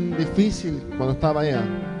situación difícil cuando estaba allá.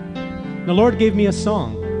 The Lord gave me a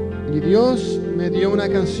song. Y Dios me dio una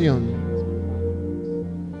canción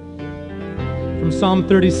From Psalm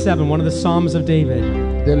 37, one of the Psalms of David.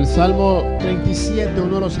 del Salmo 37,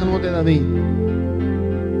 uno de los salmos de David.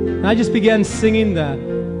 And I just began singing the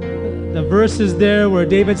verses there where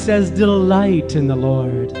David says, "Delight in the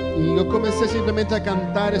Lord." Y yo comencé simplemente a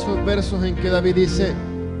cantar esos versos en que David dice,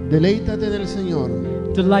 deleítate en el Señor,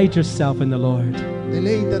 Delight yourself in the Lord.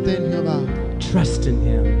 deleítate en Jehová, Trust in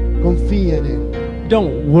Him. confía en Él.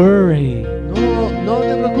 Don't worry. No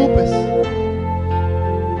te preocupes,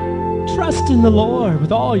 Trust in the Lord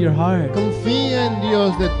with all your heart. confía en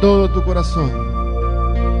Dios de todo tu corazón.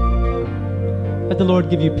 Let the Lord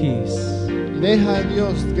give you peace. Deja a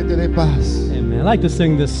Dios que te dé paz. Amen. I'd like to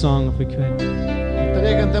sing this song if we could. Me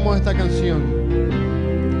gustaría que cantemos esta canción.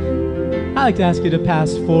 I'd like to ask you to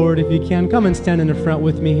pass forward if you can. Come and stand in the front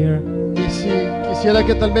with me here. Y si quisiera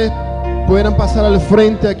que tal vez pudieran pasar al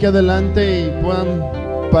frente aquí adelante y puedan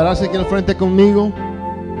pararse aquí al frente conmigo.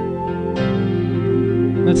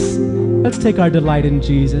 Let's take our delight in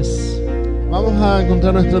Jesus. Vamos a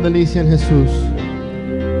encontrar nuestra delicia en Jesús.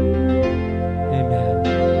 Amen.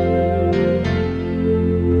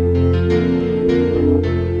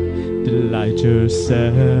 Delight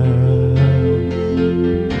yourself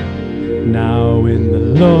now in the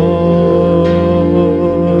Lord.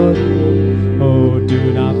 Oh,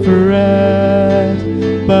 do not fret,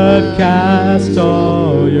 but cast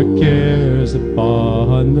all your cares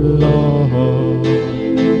upon the Lord.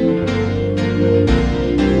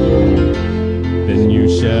 Then you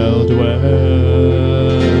shall dwell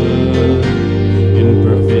in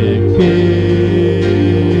perfect peace.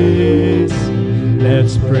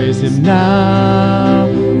 Let's praise Him now,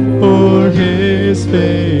 for His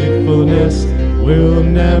faithfulness will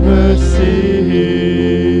never cease.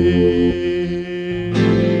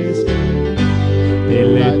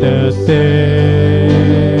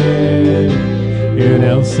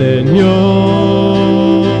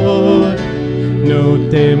 Señor. No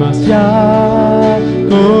temas ya,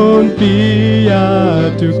 confía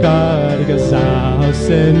tus cargas al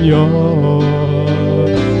Señor.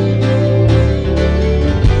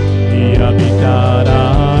 Y habitarás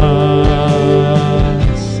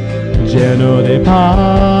lleno de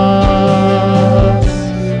paz,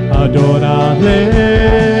 adórale,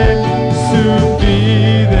 su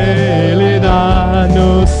fidelidad no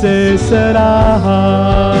cesará.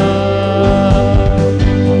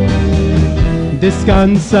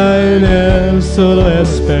 Descansa en él, solo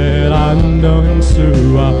esperando en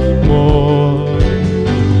su amor.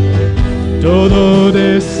 Todo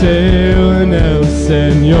deseo en el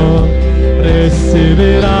Señor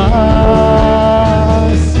recibirás,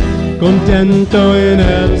 contento en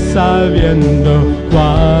él sabiendo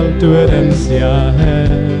cuál tu herencia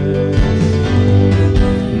es.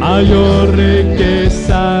 Mayor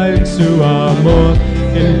riqueza en su amor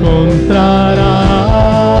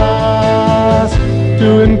encontrarás,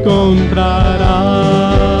 tú encontrarás.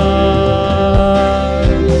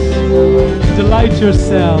 Delight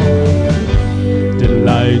yourself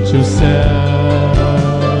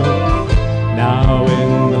now in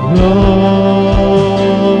the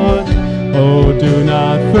Lord. Oh, do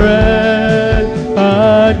not fret,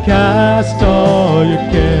 but cast all your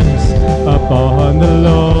cares upon the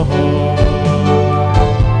Lord.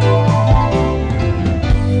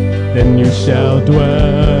 Then you shall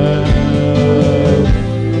dwell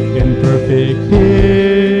in perfect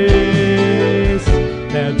peace.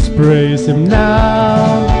 Let's praise Him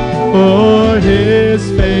now, for His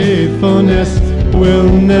faithfulness will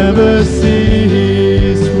never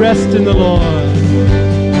cease. Rest in the Lord.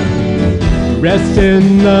 Rest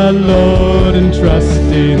in the Lord and trust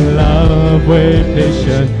in love, wait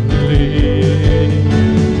patiently.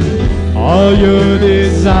 All your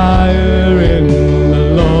desire in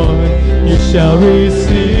the Lord you shall receive.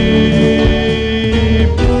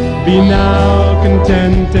 Be now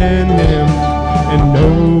content in Him and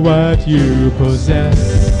know what you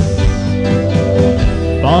possess.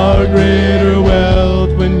 Far greater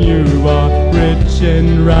wealth when you are rich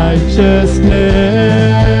in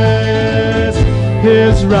righteousness,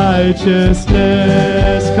 His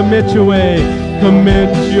righteousness. Commit your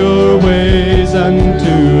ways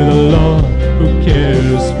unto the Lord who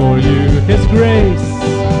cares for you. His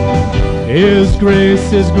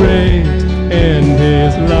grace is great, and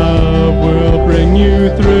His love will bring you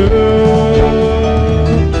through.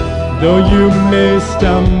 Though you may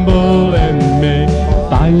stumble and may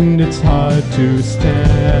find it's hard to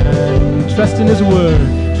stand, trust in His word,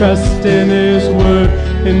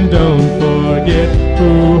 and don't forget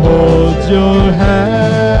who holds your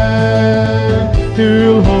hand,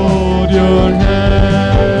 who'll hold your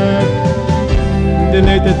hand.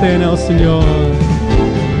 Deleítate en el Señor,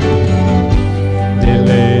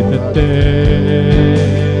 deleítate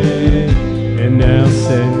en el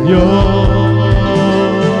Señor,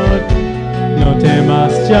 no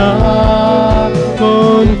temas ya,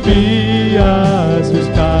 confía sus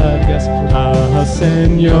cargas al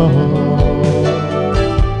Señor.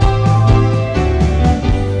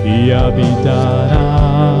 Y habitarás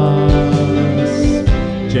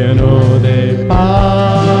lleno de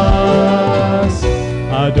paz,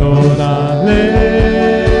 adórale,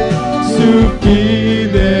 su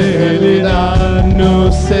fidelidad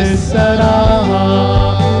no cesará.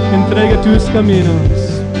 Entrega tus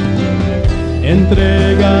caminos,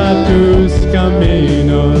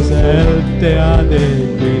 Él te ha de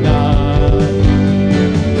cuidar.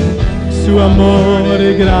 Su amor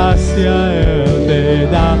y gracia Él te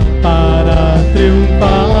da para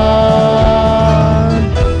triunfar.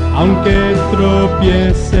 Aunque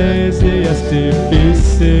tropieces y es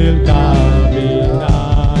difícil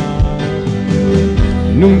caminar,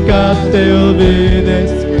 nunca te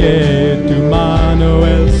olvides que tu mano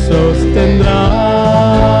Él sostendrá,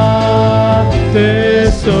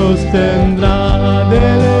 te sostendrá.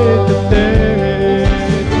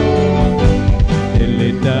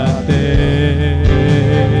 Deleítate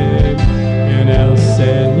en el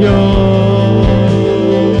Señor,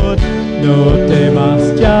 no temas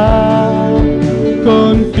ya,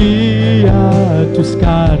 confía tus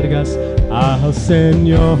cargas al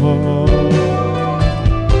Señor.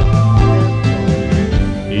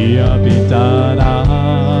 Y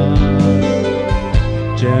habitarás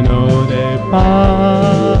lleno de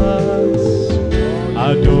paz,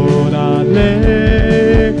 adórale,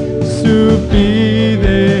 su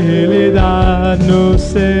fidelidad no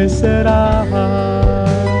cesará,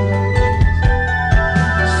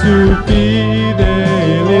 su fidelidad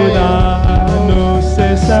no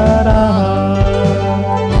cesará.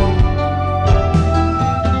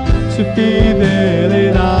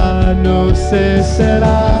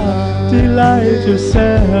 Selah. Delight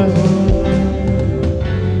yourself.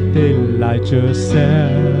 Delight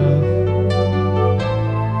yourself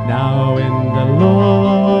now in the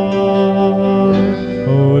Lord.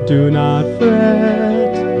 Oh, do not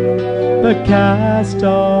fret, but cast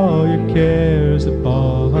all your cares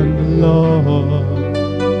upon the Lord.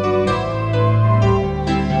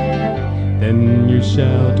 Then you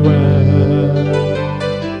shall dwell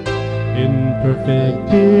in perfect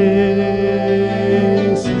peace.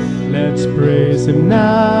 Let's praise Him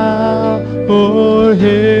now, for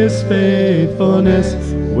His faithfulness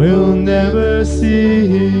will never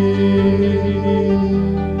cease.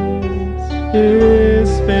 His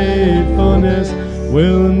faithfulness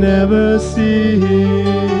will never cease.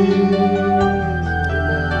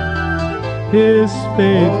 His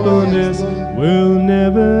faithfulness will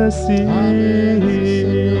never cease.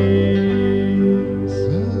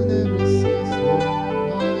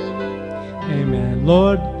 Amen.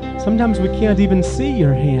 Lord, sometimes we can't even see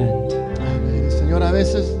your hand, Amén. Señor, a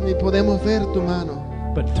veces ni podemos ver tu mano,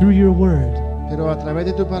 but through your word, pero a través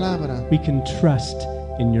de tu palabra we can trust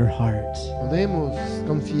in your heart. podemos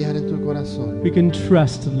confiar en tu corazón. We can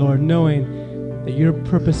trust, Lord, knowing that your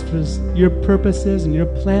purposes and your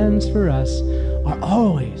plans for us are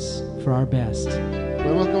always for our best.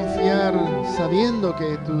 Podemos confiar sabiendo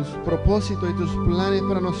que tus propósitos y tus planes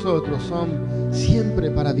para nosotros son siempre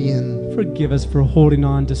para bien. Forgive us for holding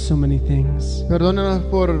on to so many things. Perdónanos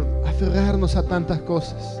por aferrarnos a tantas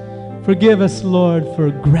cosas. Forgive us, Lord, for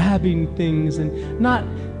grabbing things and not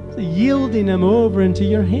yielding them over into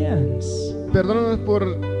your hands. Perdónanos por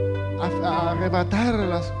arrebatar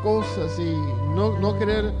las cosas y no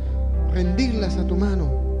querer rendirlas a tu mano.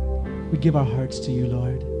 We give our hearts to you,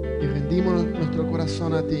 Lord. Y rendimos nuestro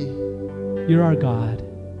corazón a ti. You're our God.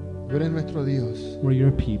 Tú eres nuestro Dios. We're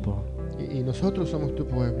your people. Y nosotros somos tu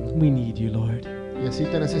pueblo. We need you, Lord. Y así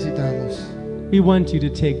te necesitamos. We want you to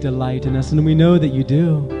take delight in us, and we know that you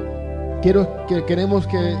do. Queremos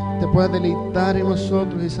que te puedas deleitar en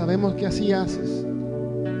nosotros y sabemos que así haces.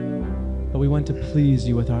 But we want to please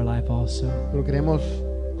you with our life also. Pero queremos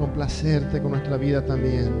complacerte con nuestra vida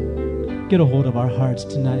también. Get a hold of our hearts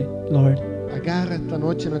tonight, Lord. Agarra esta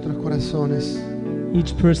noche nuestros corazones.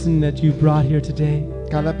 Each person that you've brought here today,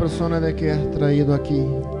 Cada persona de que has traído aquí.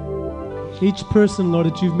 each person, Lord,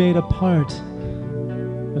 that you've made a part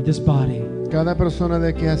of this body, Cada persona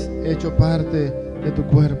de que has hecho parte de tu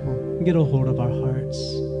cuerpo. get a hold of our hearts,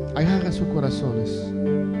 Agarra sus corazones.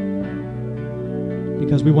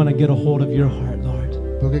 because we want to get a hold of your heart, Lord.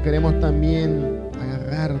 Porque queremos también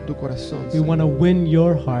agarrar tu corazón. We want to win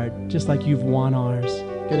your heart just like you've won ours.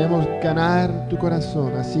 Queremos ganar tu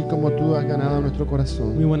corazón, así como tú has ganado nuestro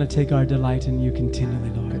corazón. We want to take our delight in you continually,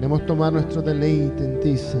 Lord. Queremos tomar nuestro deleite en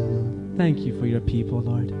ti, Señor. Thank you for your people,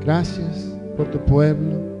 Lord. Gracias por tu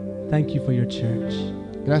pueblo. Thank you for your church.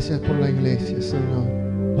 Gracias por la iglesia,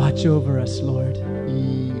 Señor. Watch over us, Lord.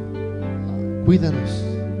 Y cuídanos.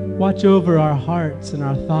 Watch over our hearts and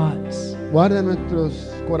our thoughts. Guarda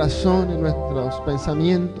nuestros corazones, nuestros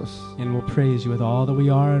pensamientos. And we'll praise you with all that we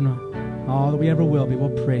are and all that we ever will be.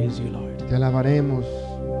 We'll praise you, Lord. Te alabaremos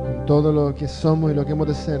con todo lo que somos y lo que hemos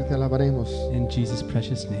de ser. Te alabaremos. In Jesus'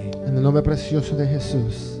 precious name. En el nombre precioso de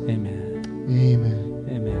Jesús. Amen. Amén.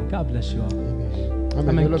 Amen. God bless you all. Amén. Amén.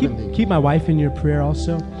 Amen. Dios los bendiga. Keep my wife in your prayer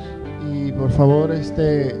also. Y por favor,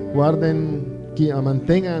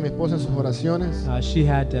 mantengan a mi esposa en sus oraciones.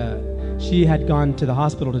 She had gone to the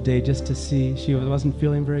hospital today just to see. She wasn't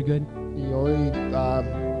feeling very good. Y hoy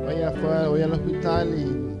ella fue hoy al hospital y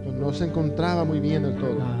pues, no se encontraba muy bien del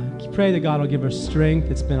todo. Pray that God will give her strength.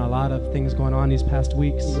 It's been a lot of things going on these past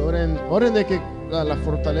weeks. Y oren de que la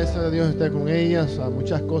fortaleza de Dios esté con ellas.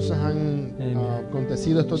 Muchas cosas han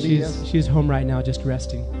acontecido estos días. She's home right now just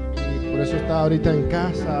resting. Y por eso está ahorita en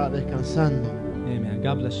casa descansando. Amen.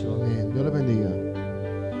 God bless you all. Amén. Dios les bendiga.